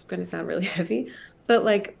 This is going to sound really heavy, but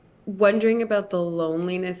like wondering about the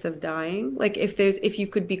loneliness of dying. Like if you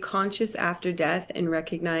could be conscious after death and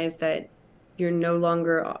recognize that you're no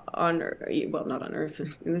longer on, well, not on Earth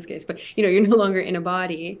in this case, but you're no longer in a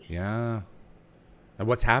body. Yeah. And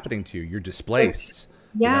what's happening to you? You're displaced.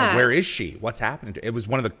 Yeah, Where is she? What's happening to? It was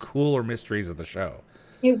one of the cooler mysteries of the show.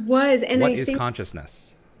 it was. And What I is think,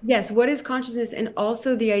 consciousness? yes, what is consciousness? And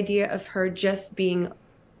also the idea of her just being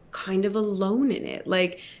kind of alone in it.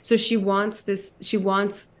 Like, so she wants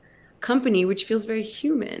company, which feels very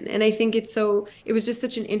human. And I think it was just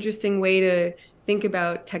such an interesting way to think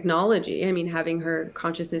about technology. I mean, having her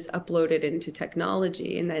consciousness uploaded into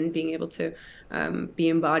technology and then being able to be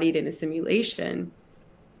embodied in a simulation.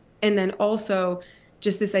 And then also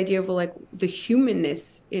just this idea of, well, like, the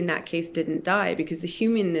humanness in that case didn't die, because the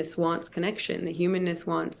humanness wants connection, the humanness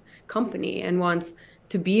wants company and wants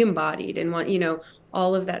to be embodied and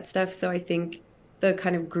all of that stuff. So I think the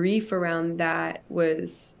kind of grief around that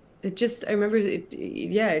was, I remember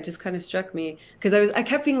yeah, it just kind of struck me, because I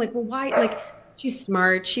kept being like, well, why? Like, she's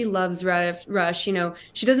smart, she loves Rush,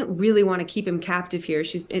 she doesn't really want to keep him captive here.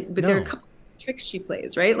 But there are a No. couple tricks she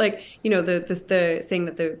plays, right? Like, the saying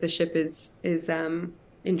that the ship is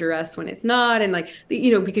in duress when it's not, and, like,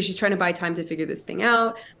 because she's trying to buy time to figure this thing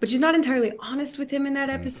out, but she's not entirely honest with him in that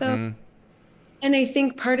episode. Hmm. And I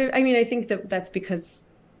think I think that's because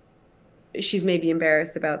she's maybe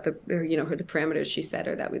embarrassed about the parameters she set,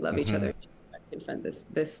 or that we love each Hmm. other. Confront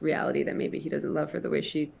this reality that maybe he doesn't love her the way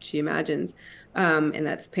she imagines, and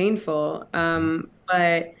that's painful.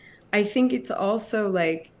 But I think it's also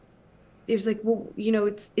like, it was like, well,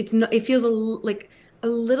 it's not, it feels like a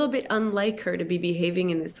little bit unlike her to be behaving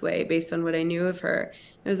in this way based on what I knew of her.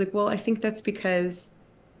 And I was like, well, I think that's because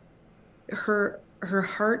her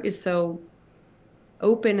heart is so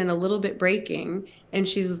open and a little bit breaking, and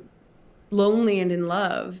she's lonely and in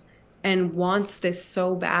love and wants this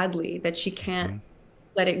so badly that she can't Hmm.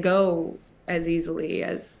 let it go as easily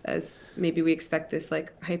as maybe we expect this,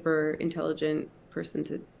 like, hyper intelligent person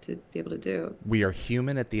to be able to do. We are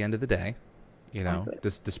human at the end of the day, Exactly.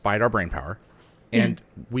 despite our brain power. Yeah. And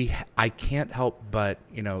I can't help but,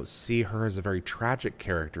 see her as a very tragic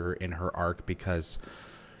character in her arc, because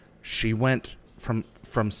she went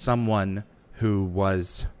from someone who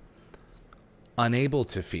was unable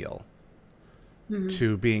to feel Mhm.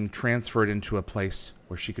 to being transferred into a place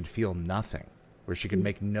where she could feel nothing, where she could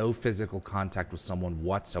make no physical contact with someone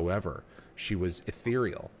whatsoever. She was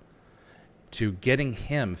ethereal. To getting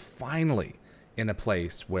him finally in a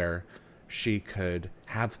place where she could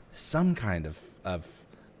have some kind of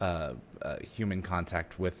human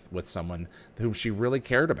contact with someone whom she really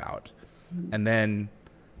cared about, and then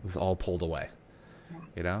was all pulled away.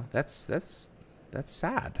 That's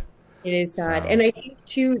sad. It is sad. So, And I think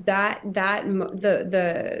too that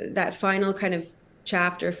final kind of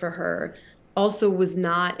chapter for her also was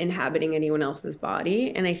not inhabiting anyone else's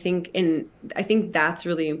body. And I think that's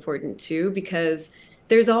really important too, because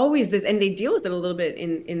there's always this, and they deal with it a little bit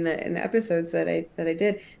in the episodes that I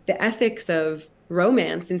did, the ethics of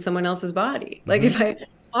romance in someone else's body. Like, hmm if I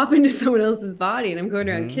hop into someone else's body and I'm going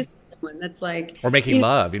around hmm kissing someone, that's like, or making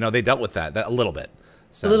love. They dealt with that a little bit.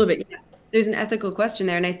 a So, little bit, yeah. There's an ethical question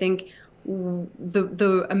there, and I think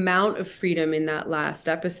the amount of freedom in that last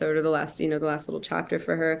episode, or the last little chapter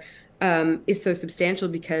for her, is so substantial,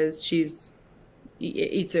 because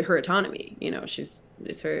it's her autonomy.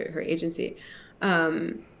 It's her agency.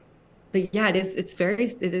 Um, but yeah, it is very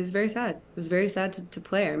sad. It was very sad to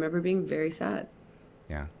play. I remember being very sad.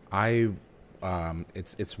 yeah,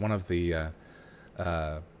 it's one of the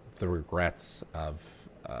regrets of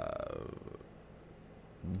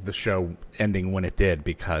the show ending when it did,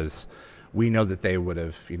 because we know that they would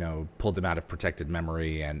have, pulled them out of protected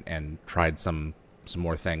memory and tried some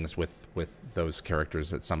more things with those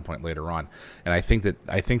characters at some point later on. And I think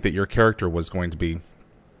that your character was going to be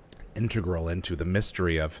integral into the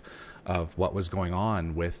mystery of what was going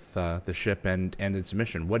on with the ship and its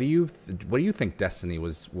mission. What do you think Destiny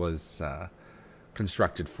was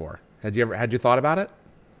constructed for? Had you thought about it?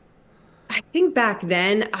 I think back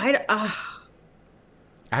then,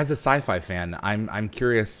 As a sci-fi fan, I'm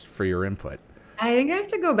curious for your input. I think I have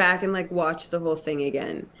to go back and, like, watch the whole thing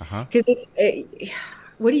again, Uh-huh. because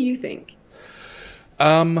what do you think?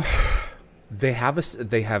 Um, they have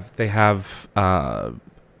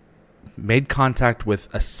made contact with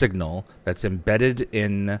a signal that's embedded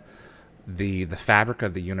in the fabric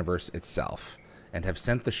of the universe itself, and have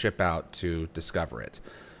sent the ship out to discover it.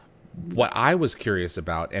 What I was curious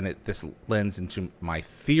about, and this lends into my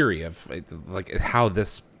theory of, like, how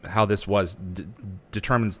this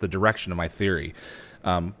determines the direction of my theory.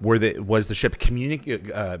 Was the ship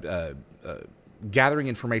gathering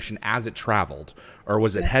information as it traveled, or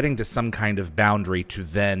was it heading to some kind of boundary to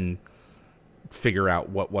then figure out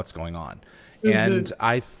what's going on? And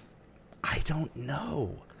I don't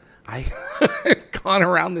know. I've gone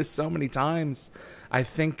around this so many times. I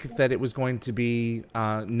think that it was going to be,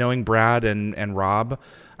 knowing Brad and Rob,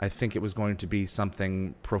 I think it was going to be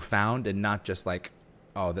something profound and not just like,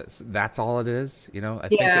 oh, that's all it is. You know,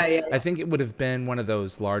 I think it would have been one of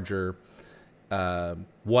those larger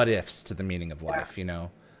what ifs to the meaning of life. You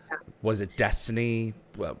know, was it destiny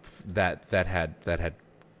that had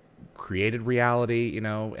created reality? You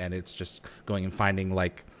know, and it's just going and finding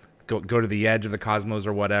like, go to the edge of the cosmos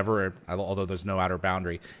or whatever, although there's no outer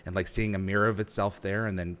boundary, and like seeing a mirror of itself there,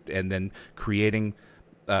 and then creating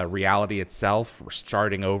reality itself, or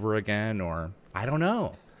starting over again, or I don't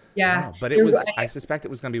know. Yeah, I don't know. But it was. I suspect it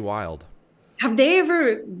was going to be wild. Have they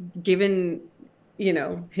ever given,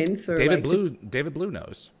 hints or David Blue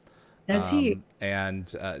knows. Does he?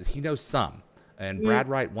 And he knows some. And Brad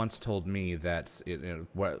Wright once told me that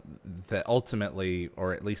that ultimately,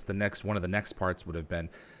 or at least one of the next parts would have been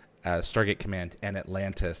Stargate Command and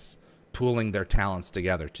Atlantis pooling their talents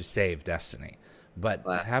together to save Destiny. But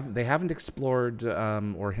they haven't explored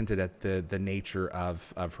or hinted at the nature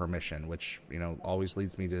of her mission, which always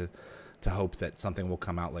leads me to hope that something will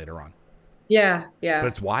come out later on. Yeah. But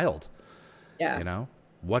it's wild. Yeah.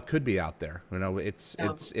 What could be out there?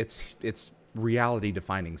 It's reality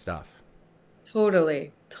defining stuff.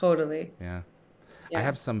 Totally. Yeah. I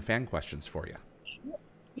have some fan questions for you.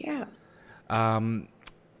 Yeah.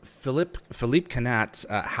 Philippe Canat,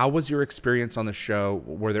 how was your experience on the show?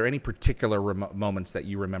 Were there any particular moments that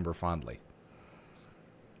you remember fondly?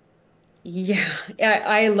 Yeah,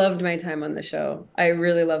 I loved my time on the show. I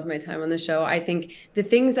really loved my time on the show. I think the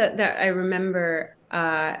things that I remember,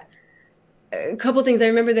 a couple things. I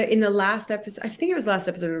remember that in the last episode, I think it was last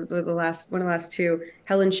episode, or one of the last two,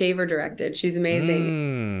 Helen Shaver directed. She's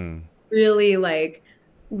amazing. Really, like,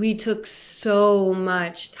 we took so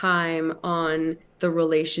much time on the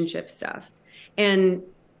relationship stuff. And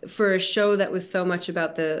for a show that was so much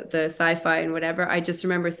about the sci-fi and whatever, I just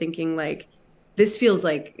remember thinking, like, this feels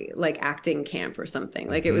like acting camp or something.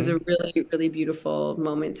 Like, it was a really, really beautiful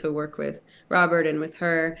moment to work with Robert and with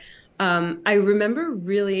her. I remember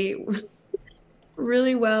really,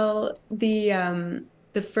 really well the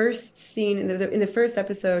first scene in the first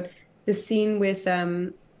episode, the scene with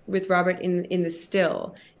Robert in the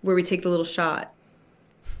still where we take the little shot,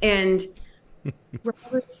 and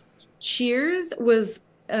Robert's cheers was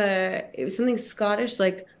it was something Scottish,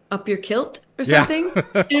 like "up your kilt" or something.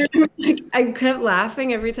 Yeah. And I kept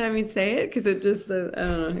laughing every time he'd say it because it just I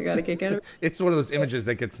don't know, I got a kick out of it. It's one of those images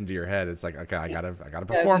that gets into your head. It's like, okay, I gotta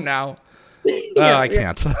perform now. I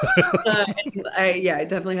can't. I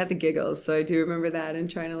definitely had the giggles, so I do remember that and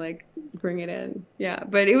trying to like bring it in. Yeah,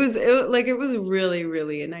 but it was really,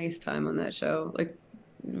 really a nice time on that show. Like,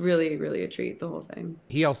 really, really a treat, the whole thing.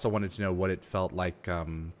 He also wanted to know what it felt like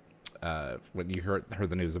when you heard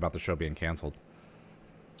the news about the show being canceled.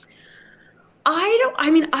 I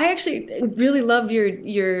actually really love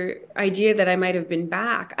your idea that I might have been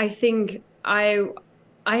back. I think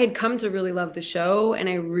I had come to really love the show, and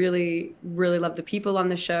I really, really love the people on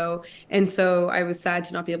the show. And so I was sad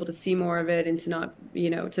to not be able to see more of it, and to not,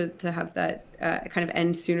 to have that kind of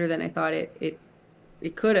end sooner than I thought it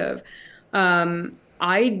could have.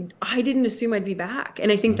 I didn't assume I'd be back.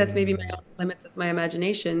 And I think that's maybe my own limits of my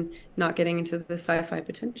imagination, not getting into the sci-fi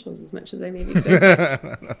potentials as much as I maybe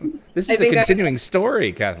could. This is a continuing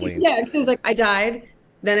story, Kathleen. Yeah, because it was like, I died,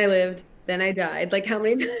 then I lived, then I died. Like, how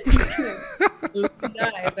many times can I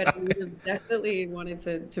die? But I would have definitely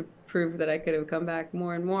wanted to prove that I could have come back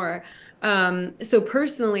more and more. So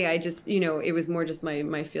personally, I just, it was more just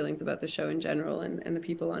my feelings about the show in general and the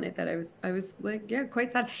people on it that I was like, yeah,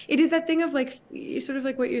 quite sad. It is that thing of like, sort of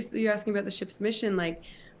like what you're asking about the ship's mission. Like,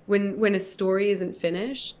 when a story isn't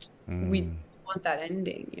finished, we want that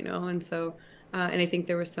ending, And so, and I think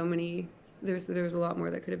there were there was a lot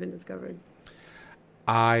more that could have been discovered.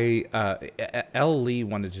 L. Lee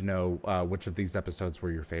wanted to know which of these episodes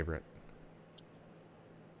were your favorite.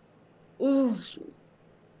 Ooh.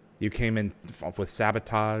 You came in with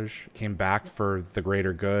sabotage, came back for the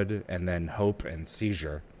greater good, and then hope and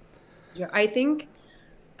seizure. Yeah, I think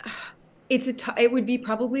it would be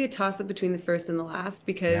probably a toss-up between the first and the last,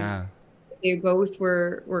 because they both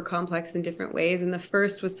were complex in different ways. And the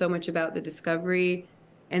first was so much about the discovery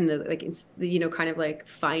and kind of like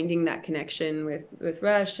finding that connection with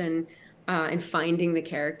Rush and finding the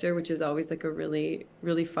character, which is always like a really,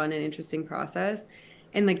 really fun and interesting process.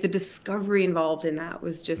 And like the discovery involved in that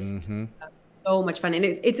was just so much fun. And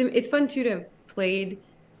it's fun too to have played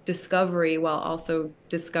discovery while also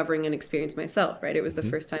discovering an experience myself, right? It was the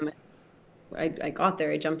first time I got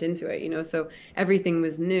there, I jumped into it, you know, so everything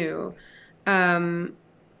was new.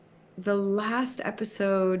 The last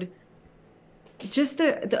episode, just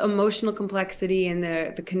the emotional complexity and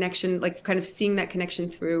the connection, like kind of seeing that connection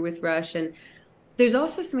through with Rush. And there's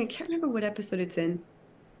also something, I can't remember what episode it's in.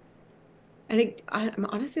 And I'm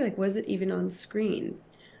honestly like, was it even on screen?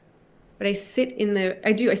 But I sit in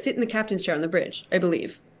the captain's chair on the bridge, I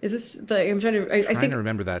believe. Is this the, I'm trying to, I think to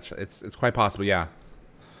remember that. It's quite possible. Yeah.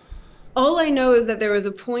 all I know is that there was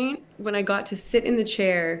a point when I got to sit in the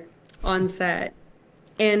chair on set,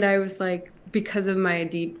 and I was like, because of my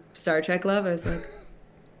deep Star Trek love, I was like,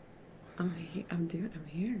 I'm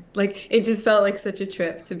here. Like, it just felt like such a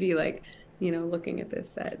trip to be like, you know, looking at this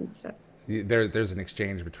set and stuff. There's an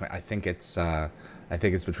exchange between, I think it's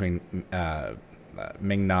between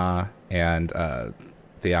Ming-Na and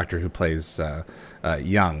the actor who plays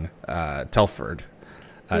Young, Telford.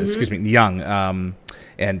 Excuse me, Young.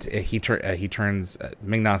 And he turns,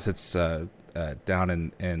 Ming-Na sits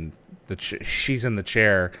down in she's in the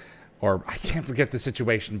chair, or I can't forget the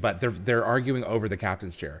situation, but they're arguing over the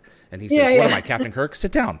captain's chair, and he says, "What am I, Captain Kirk?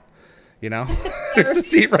 Sit down." You know, there's a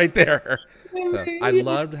seat right there. So I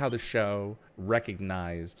loved how the show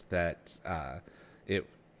recognized that it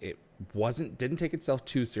didn't take itself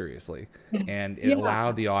too seriously, and it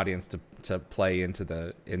allowed the audience to play into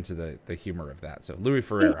the humor of that. So Louis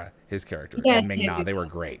Ferreira, his character, and Ming-Na, they were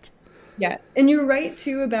great. Yes. And you're right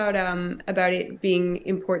too about it being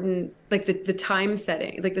important, like the time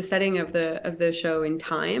setting, like the setting of the show in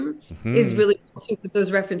time is really cool too, because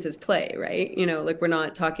those references play, right? You know, like we're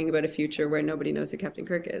not talking about a future where nobody knows who Captain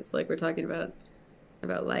Kirk is. Like we're talking about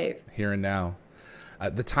life. Here and now.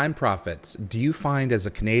 The Time Prophets, do you find as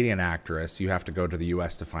a Canadian actress you have to go to the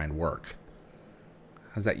US to find work?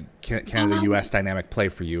 How's that Canada-US dynamic play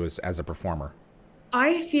for you as a performer?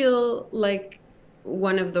 I feel like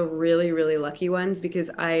one of the really, really lucky ones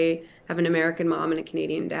because I have an American mom and a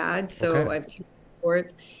Canadian dad. So I have two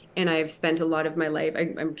passports, and I've spent a lot of my life.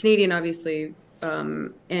 I'm Canadian, obviously,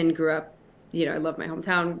 and grew up, you know, I love my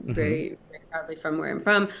hometown very, very proudly from where I'm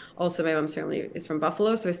from. Also, my mom's family is from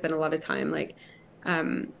Buffalo. So I spent a lot of time like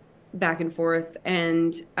back and forth.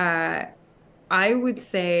 And I would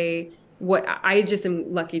say what I just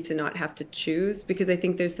am lucky to not have to choose, because I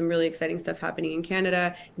think there's some really exciting stuff happening in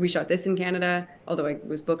Canada. We shot this in Canada, although I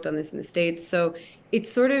was booked on this in the States. So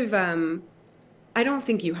it's sort of, I don't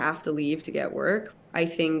think you have to leave to get work. I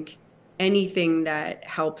think anything that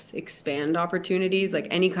helps expand opportunities, like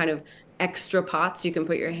any kind of extra pots you can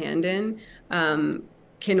put your hand in,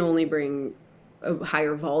 can only bring a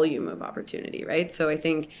higher volume of opportunity, right? So I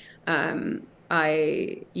think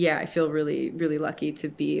I feel really, really lucky to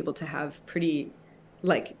be able to have pretty,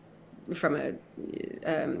 like, from a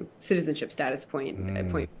citizenship status point,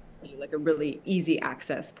 like a really easy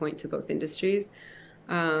access point to both industries.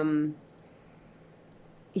 Yeah.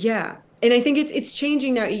 And I think it's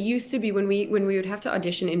changing now. It used to be when we would have to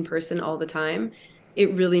audition in person all the time, it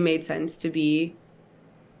really made sense to be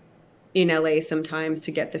in LA sometimes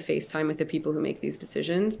to get the FaceTime with the people who make these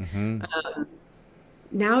decisions.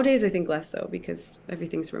 Nowadays, I think less so because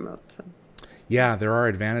everything's remote. So. Yeah, there are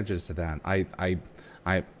advantages to that.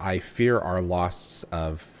 I fear our loss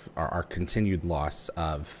of our continued loss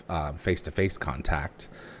of face-to-face contact.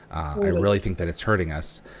 I really think that it's hurting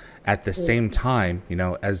us. At the same time, you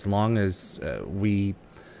know, as long as we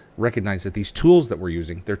recognize that these tools that we're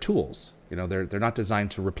using, they're tools. You know, they're not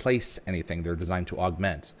designed to replace anything. They're designed to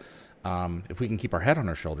augment. If we can keep our head on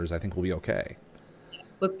our shoulders, I think we'll be okay.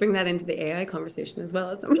 Yes, let's bring that into the AI conversation as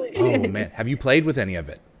well. Oh man, have you played with any of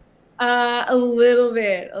it? A little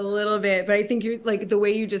bit, but I think you're like the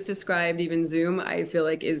way you just described even Zoom, I feel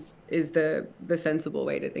like is the sensible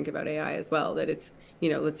way to think about AI as well, that it's, you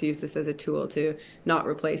know, let's use this as a tool to not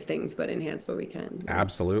replace things, but enhance what we can.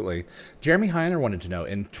 Absolutely. Jeremy Heiner wanted to know,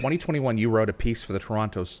 in 2021, you wrote a piece for the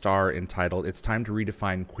Toronto Star entitled, "It's Time to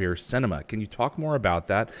Redefine Queer Cinema." Can you talk more about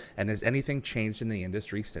that? And has anything changed in the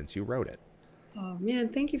industry since you wrote it? Oh man,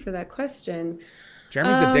 thank you for that question.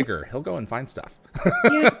 Jeremy's a digger. He'll go and find stuff.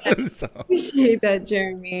 Yeah, so. Appreciate that,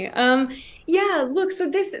 Jeremy. Yeah, look, so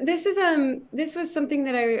this was something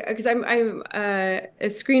that because I'm a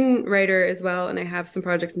screenwriter as well, and I have some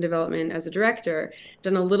projects in development as a director.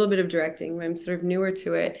 Done a little bit of directing, but I'm sort of newer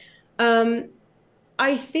to it.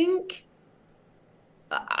 I think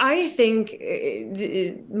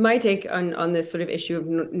my take on this sort of issue of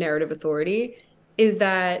narrative authority is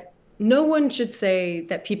that no one should say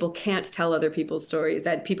that people can't tell other people's stories,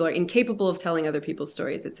 that people are incapable of telling other people's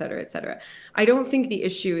stories, et cetera, et cetera. I don't think the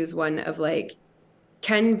issue is one of like,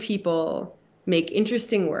 can people make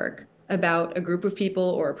interesting work about a group of people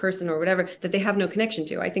or a person or whatever that they have no connection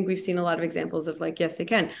to. I think we've seen a lot of examples of like, yes, they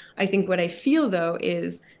can. I think what I feel though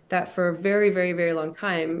is that for a very, very, very long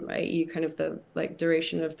time, i.e. kind of the like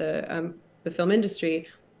duration of the film industry,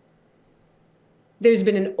 there's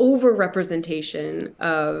been an overrepresentation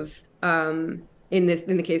of in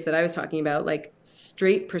the case that I was talking about, like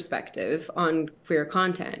straight perspective on queer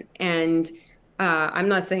content. And I'm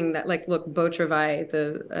not saying that like, look, Beau Travail,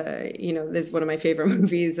 this is one of my favorite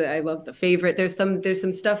movies. I love The Favorite. There's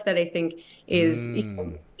some stuff that I think is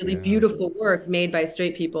really Yeah. beautiful work made by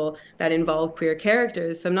straight people that involve queer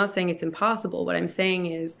characters. So I'm not saying it's impossible. What I'm saying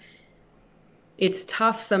is it's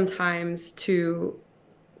tough sometimes to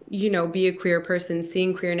be a queer person,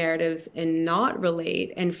 seeing queer narratives and not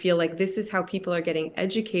relate and feel like this is how people are getting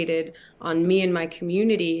educated on me and my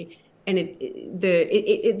community. And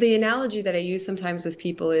the analogy that I use sometimes with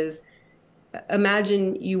people is,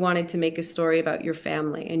 imagine you wanted to make a story about your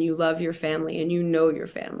family and you love your family and your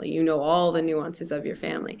family, all the nuances of your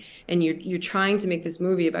family, and you're trying to make this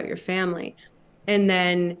movie about your family. And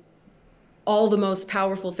then all the most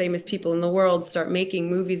powerful, famous people in the world start making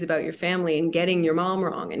movies about your family and getting your mom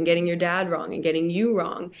wrong and getting your dad wrong and getting you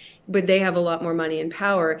wrong, but they have a lot more money and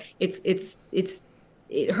power.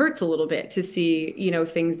 It hurts a little bit to see,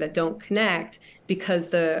 things that don't connect because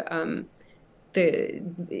if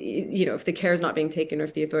the care is not being taken or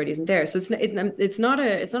if the authority isn't there. So it's not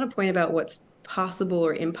a point about what's possible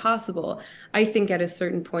or impossible. I think at a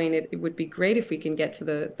certain point it would be great if we can get to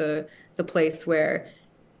the place where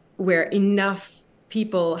enough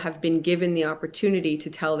people have been given the opportunity to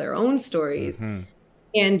tell their own stories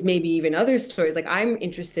and maybe even other stories. Like I'm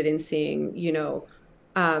interested in seeing,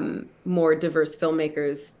 more diverse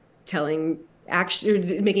filmmakers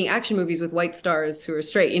making action movies with white stars who are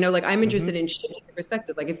straight, like I'm interested in shifting the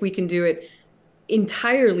perspective. Like if we can do it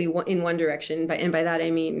entirely in one direction, and by that,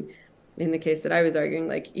 I mean, in the case that I was arguing,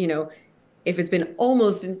 like, if it's been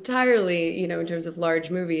almost entirely, in terms of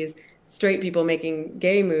large movies, straight people making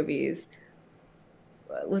gay movies,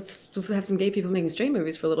 let's have some gay people making straight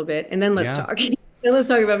movies for a little bit, and then let's talk. Then let's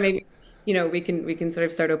talk about maybe, we can sort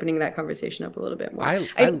of start opening that conversation up a little bit more.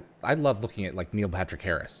 I love looking at like Neil Patrick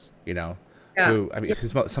Harris, who, I mean,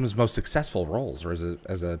 some of his most successful roles are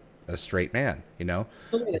as a straight man,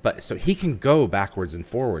 but so he can go backwards and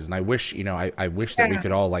forwards. And I wish, I wish that we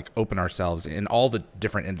could all like open ourselves in all the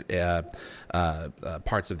different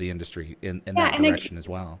parts of the industry in that direction as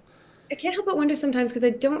well. I can't help but wonder sometimes, because I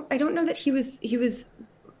don't know that he was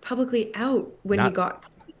publicly out when he got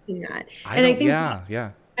cast in that. And I think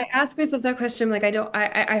I ask myself that question. Like,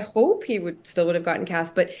 I hope he would have gotten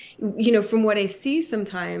cast, but from what I see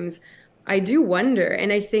sometimes, I do wonder.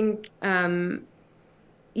 And I think, and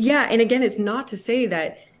again, it's not to say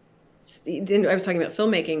that, I was talking about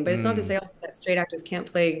filmmaking, but it's not to say also that straight actors can't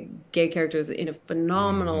play gay characters in a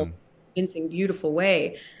phenomenal, convincing, beautiful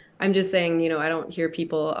way. I'm just saying, I don't hear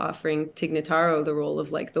people offering Tig Notaro the role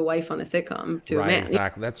of like the wife on a sitcom to a man.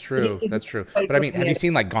 Exactly. That's true. That's true. But I mean, have you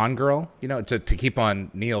seen like Gone Girl? To keep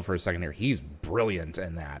on Neil for a second here, he's brilliant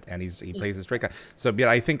in that, and he plays a straight guy. So,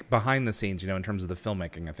 I think behind the scenes, in terms of the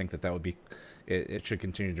filmmaking, I think that would be, it should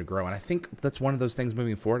continue to grow, and I think that's one of those things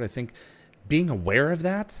moving forward. I think being aware of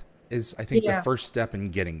that is, the first step in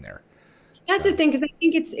getting there. That's the thing, because I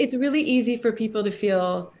think it's really easy for people to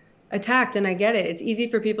feel attacked, and I get it. It's easy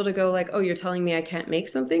for people to go like, oh, you're telling me I can't make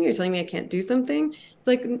something, you're telling me I can't do something. It's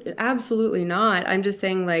like, absolutely not. I'm just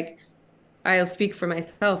saying, like, I'll speak for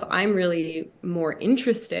myself. I'm really more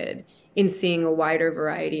interested in seeing a wider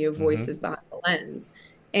variety of voices behind the lens,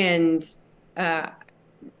 and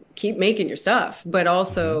keep making your stuff, but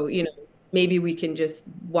also maybe we can just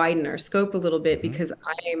widen our scope a little bit, because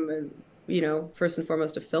I'm first and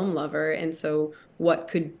foremost a film lover, and so what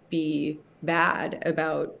could be bad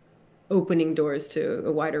about opening doors to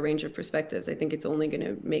a wider range of perspectives? I think it's only going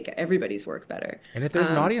to make everybody's work better. And if there's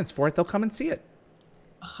an audience for it, they'll come and see it.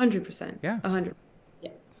 100%. Yeah. 100%. Yeah.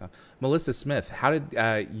 So, Melissa Smith, how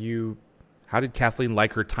did Kathleen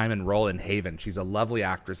like her time and role in Haven? She's a lovely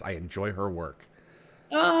actress. I enjoy her work.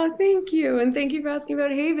 Oh, thank you. And thank you for asking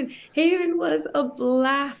about Haven. Haven was a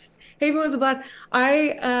blast. That's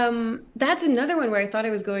another one where I thought I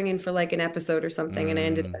was going in for like an episode or something, and I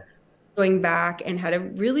ended up going back and had a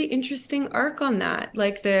really interesting arc on that,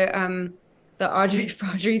 like the Audrey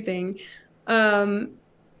thing.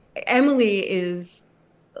 Emily is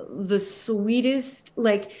the sweetest.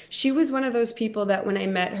 Like, she was one of those people that when I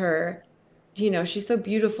met her, she's so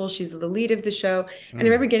beautiful, she's the lead of the show, and I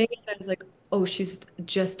remember getting it, I was like, oh, she's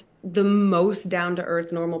just the most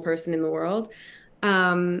down-to-earth normal person in the world.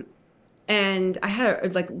 And I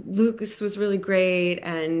had like Lucas was really great,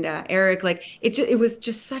 and Eric. Like it was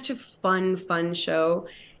just such a fun show.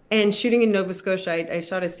 And shooting in Nova Scotia, I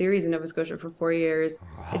shot a series in Nova Scotia for 4 years.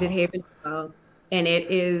 I did Oh, Haven as well, and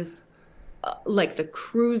it is like the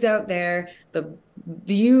crews out there, the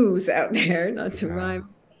views out there, not to yeah.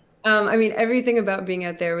 rhyme. I mean, everything about being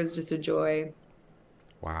out there was just a joy. It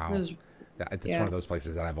Wow. was, Yeah, it's one yeah. of those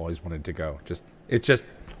places that I've always wanted to go. It's just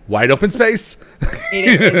wide open space.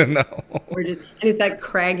 It's No. gorgeous, and it's that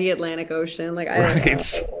craggy Atlantic Ocean. Like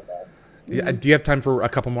Right. Yeah, mhm. do you have time for a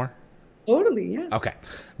couple more? Totally, yeah. Okay.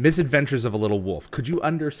 Misadventures of a Little Wolf. Could you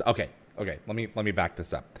Okay. Okay. Let me back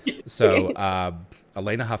this up. So,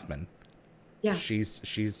 Elena Huffman, Yeah.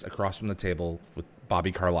 she's across from the table with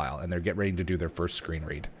Bobby Carlyle, and they're getting ready to do their first screen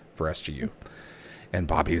read for SGU. And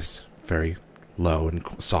Bobby's very low and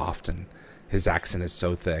soft, and his accent is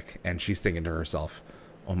so thick, and she's thinking to herself,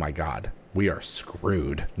 "Oh my God, we are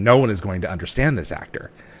screwed. No one is going to understand this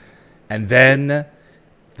actor." And then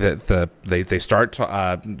they start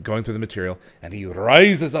going through the material, and he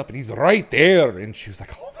rises up, and he's right there, and she was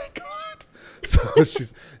like, "Oh my God."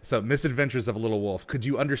 So Misadventures of a Little Wolf. Could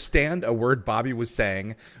you understand a word Bobby was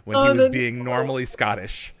saying when he Oh, was being normally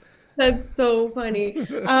Scottish? that's so funny.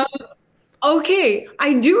 Okay,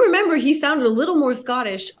 I do remember he sounded a little more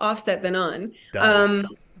Scottish offset than on. Does. Um,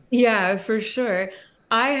 yeah, for sure.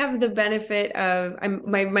 I have the benefit of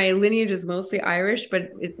my lineage is mostly Irish, but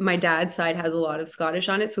my dad's side has a lot of Scottish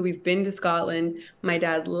on it. So we've been to Scotland. My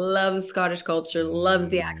dad loves Scottish culture, loves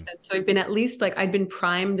the Mm, accent. So I've been at least like I'd been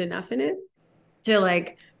primed enough in it to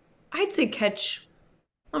like I'd say catch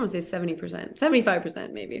I'm gonna say 70%,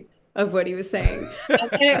 75% maybe of what he was saying. And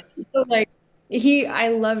it was so like I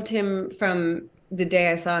loved him from the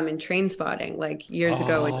day I saw him in Train Spotting like years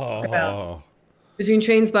ago and about oh, between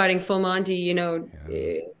Train Spotting, Full Monty,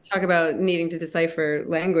 yeah. talk about needing to decipher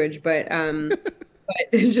language, but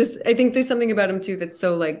it's just I think there's something about him too that's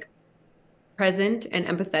so like present and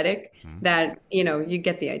empathetic Hmm. that you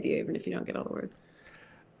get the idea even if you don't get all the words.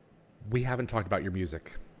 We haven't talked about your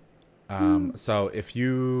music. Mm. So if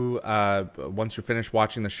you, once you're finished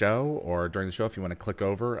watching the show or during the show, if you want to click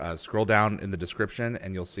over, scroll down in the description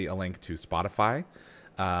and you'll see a link to Spotify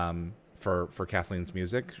for Kathleen's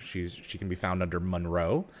music. She can be found under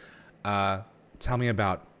Munroe. Tell me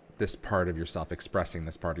about this part of yourself, expressing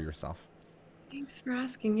this part of yourself. Thanks for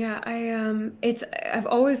asking. Yeah, I've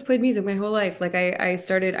always played music my whole life. Like I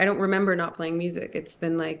started, I don't remember not playing music. It's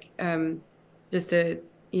been like just a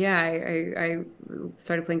yeah, I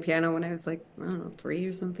started playing piano when I was like, I don't know, 3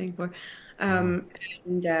 or something, 4. Wow. Um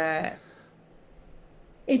and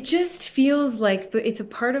it just feels like it's a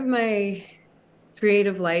part of my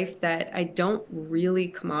creative life that I don't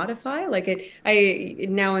really commodify. Like I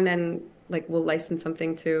now and then like will license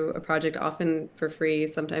something to a project often for free,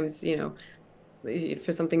 sometimes,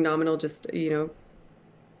 for something nominal, just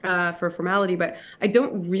for formality, but I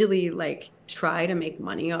don't really like try to make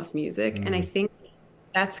money off music. And I Mm, think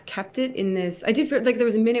that's kept it in this. I did for like there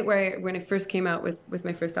was a minute where when I first came out with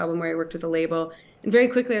my first album where I worked with a label, and very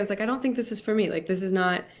quickly I was like, I don't think this is for me. Like this is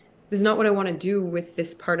not what I want to do with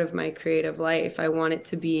this part of my creative life. I want it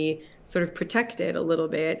to be sort of protected a little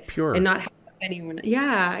bit and pure. not have anyone.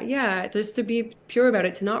 Yeah, yeah, just to be pure about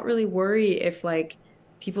it, to not really worry if like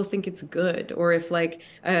people think it's good or if like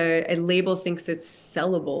a label thinks it's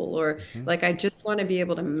sellable or Hmm. like I just want to be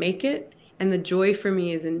able to make it. And the joy for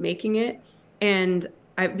me is in making it. And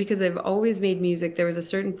because I've always made music, there was a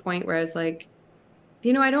certain point where I was like,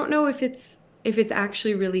 I don't know if it's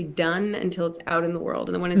actually really done until it's out in the world.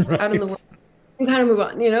 And then when it's out in the world, Right. I can kind of move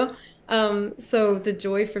on. So the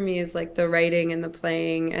joy for me is like the writing and the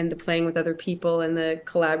playing with other people and the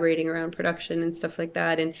collaborating around production and stuff like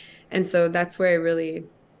that. And so that's where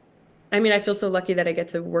I mean, I feel so lucky that I get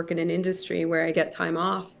to work in an industry where I get time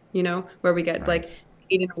off, where we get Right. like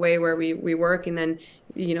paid in a way where we work. And then,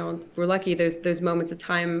 if we're lucky, there's moments of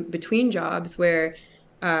time between jobs where,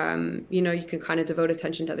 you can kind of devote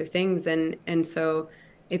attention to other things. And so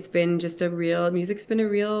music's been a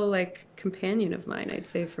real like companion of mine, I'd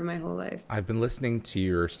say, for my whole life. I've been listening to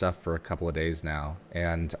your stuff for a couple of days now,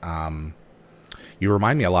 and you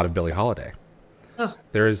remind me a lot of Billie Holiday. Oh,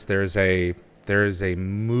 There is a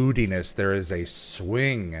moodiness, there is a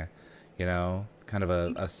swing, kind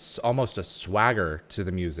of almost a swagger to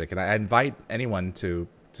the music, and I invite anyone to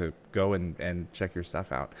go and check your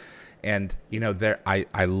stuff out. And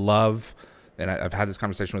I love, and I've had this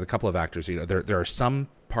conversation with a couple of actors. There are some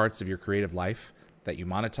parts of your creative life that you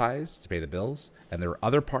monetize to pay the bills, and there are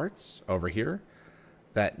other parts over here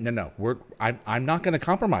that no, I'm not going to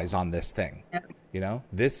compromise on this thing. yeah.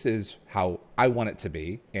 This is how I want it to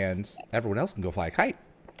be, and everyone else can go fly a kite.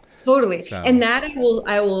 Totally. So, And that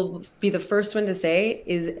I will be the first one to say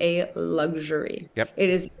is a luxury. yep. It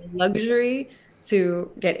is a luxury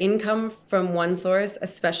to get income from one source,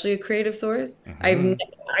 especially a creative source. Hmm.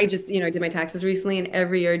 I just, I did my taxes recently, and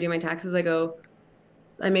every year I do my taxes, I go,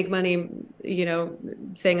 I make money,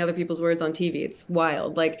 saying other people's words on TV. It's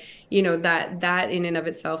wild. Like, that in and of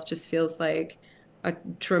itself just feels like a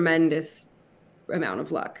tremendous amount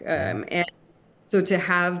of luck. Yeah. And so to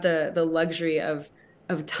have the luxury of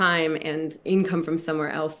time and income from somewhere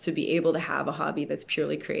else to be able to have a hobby that's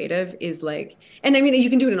purely creative is like, and I mean, you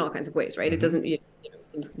can do it in all kinds of ways, right? It Hmm. doesn't, you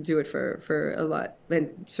can do it for a lot. And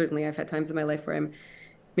certainly I've had times in my life where I'm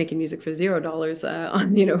making music for $0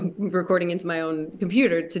 on, recording into my own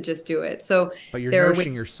computer to just do it. So But you're there are ways.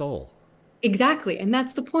 nourishing your soul. Exactly. And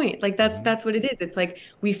that's the point. Like that's Hmm. that's what it is. It's like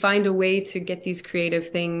we find a way to get these creative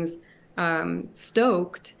things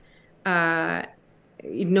stoked uh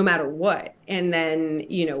no matter what. And then,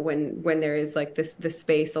 when there is like this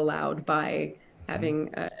space allowed by Hmm. having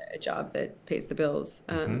a job that pays the bills,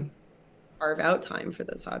 Hmm. carve out time for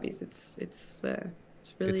those hobbies. It's It's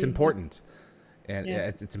really, important. And yeah.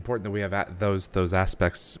 it's important that we have those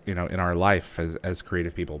aspects, in our life as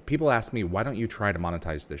creative people. People ask me, why don't you try to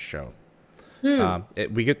monetize this show? Hmm.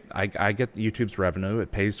 I get YouTube's revenue.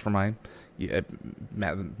 It pays for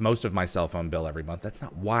most of my cell phone bill every month. That's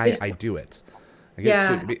not why Yeah. I do it.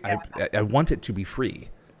 Yeah. I want it to be free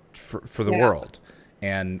for the Yeah. world,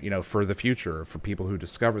 and for the future, for people who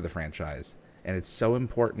discover the franchise. And it's so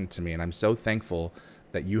important to me, and I'm so thankful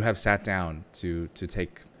that you have sat down to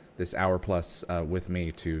take this hour plus with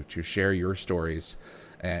me to share your stories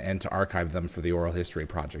and to archive them for the Oral History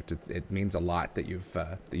Project. It means a lot that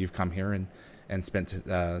you've come here and spent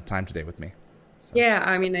time today with me. So Yeah,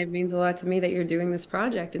 I mean, it means a lot to me that you're doing this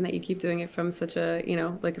project and that you keep doing it from such a,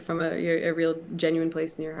 like from a real genuine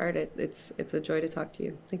place in your heart. It's a joy to talk to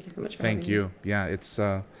you. Thank you so much for thank having me. you. Yeah,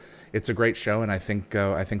 it's a great show, and I think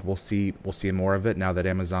we'll see more of it now that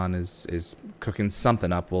Amazon is cooking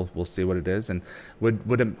something up. We'll see what it is. And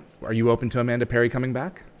are you open to Amanda Perry coming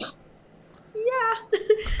back? Yeah.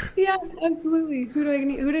 Yeah, absolutely. Who do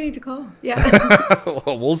I need to call? Yeah.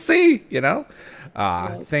 Well, we'll see. Yeah.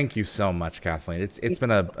 Thank you so much, Kathleen. It's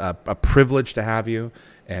been a privilege to have you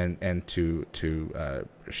and to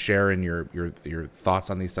share in your thoughts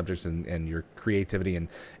on these subjects and your creativity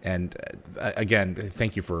and again,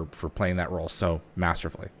 thank you for playing that role so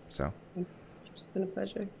masterfully. So Thank you so much. It's been a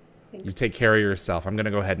pleasure. you Thanks. take care of yourself. I'm going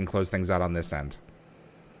to go ahead and close things out on this end.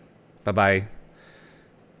 Bye bye.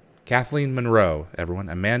 Kathleen Munroe, everyone,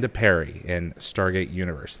 Amanda Perry in Stargate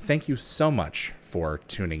Universe. Thank you so much for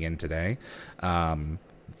tuning in today.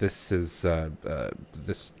 This is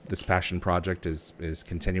this passion project is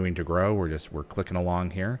continuing to grow. We're clicking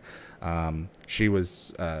along here. She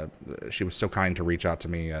was so kind to reach out to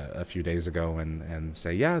me a few days ago and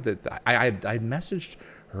say, yeah, that I messaged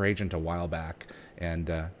her agent a while back, and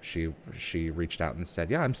she reached out and said,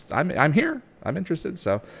 yeah, I'm here. I'm interested.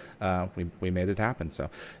 So we made it happen.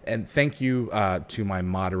 So, and thank you to my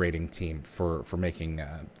moderating team for making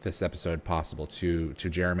this episode possible, to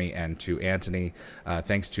Jeremy and to Anthony.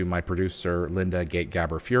 Thanks to my producer, Linda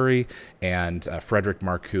Gate-Gabber Fury, and Frederick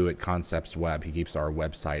Marcoux at Concepts Web. He keeps our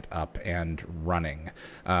website up and running.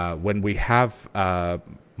 When we have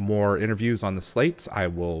more interviews on the slate, I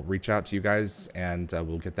will reach out to you guys and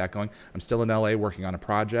we'll get that going. I'm still in LA working on a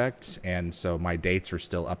project, and so my dates are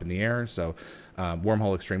still up in the air. So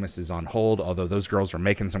Wormhole Extremists is on hold, although those girls are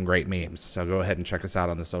making some great memes. So go ahead and check us out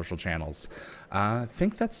on the social channels. I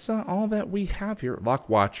think that's all that we have here. Lock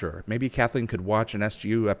Watcher. Maybe Kathleen could watch an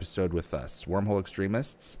SGU episode with us. Wormhole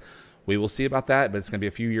Extremists. We will see about that, but it's going to be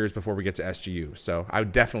a few years before we get to SGU. So I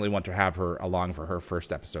would definitely want to have her along for her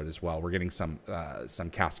first episode as well. We're getting some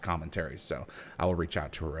cast commentary, so I will reach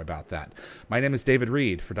out to her about that. My name is David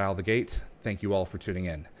Reed for Dial the Gate. Thank you all for tuning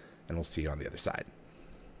in, and we'll see you on the other side.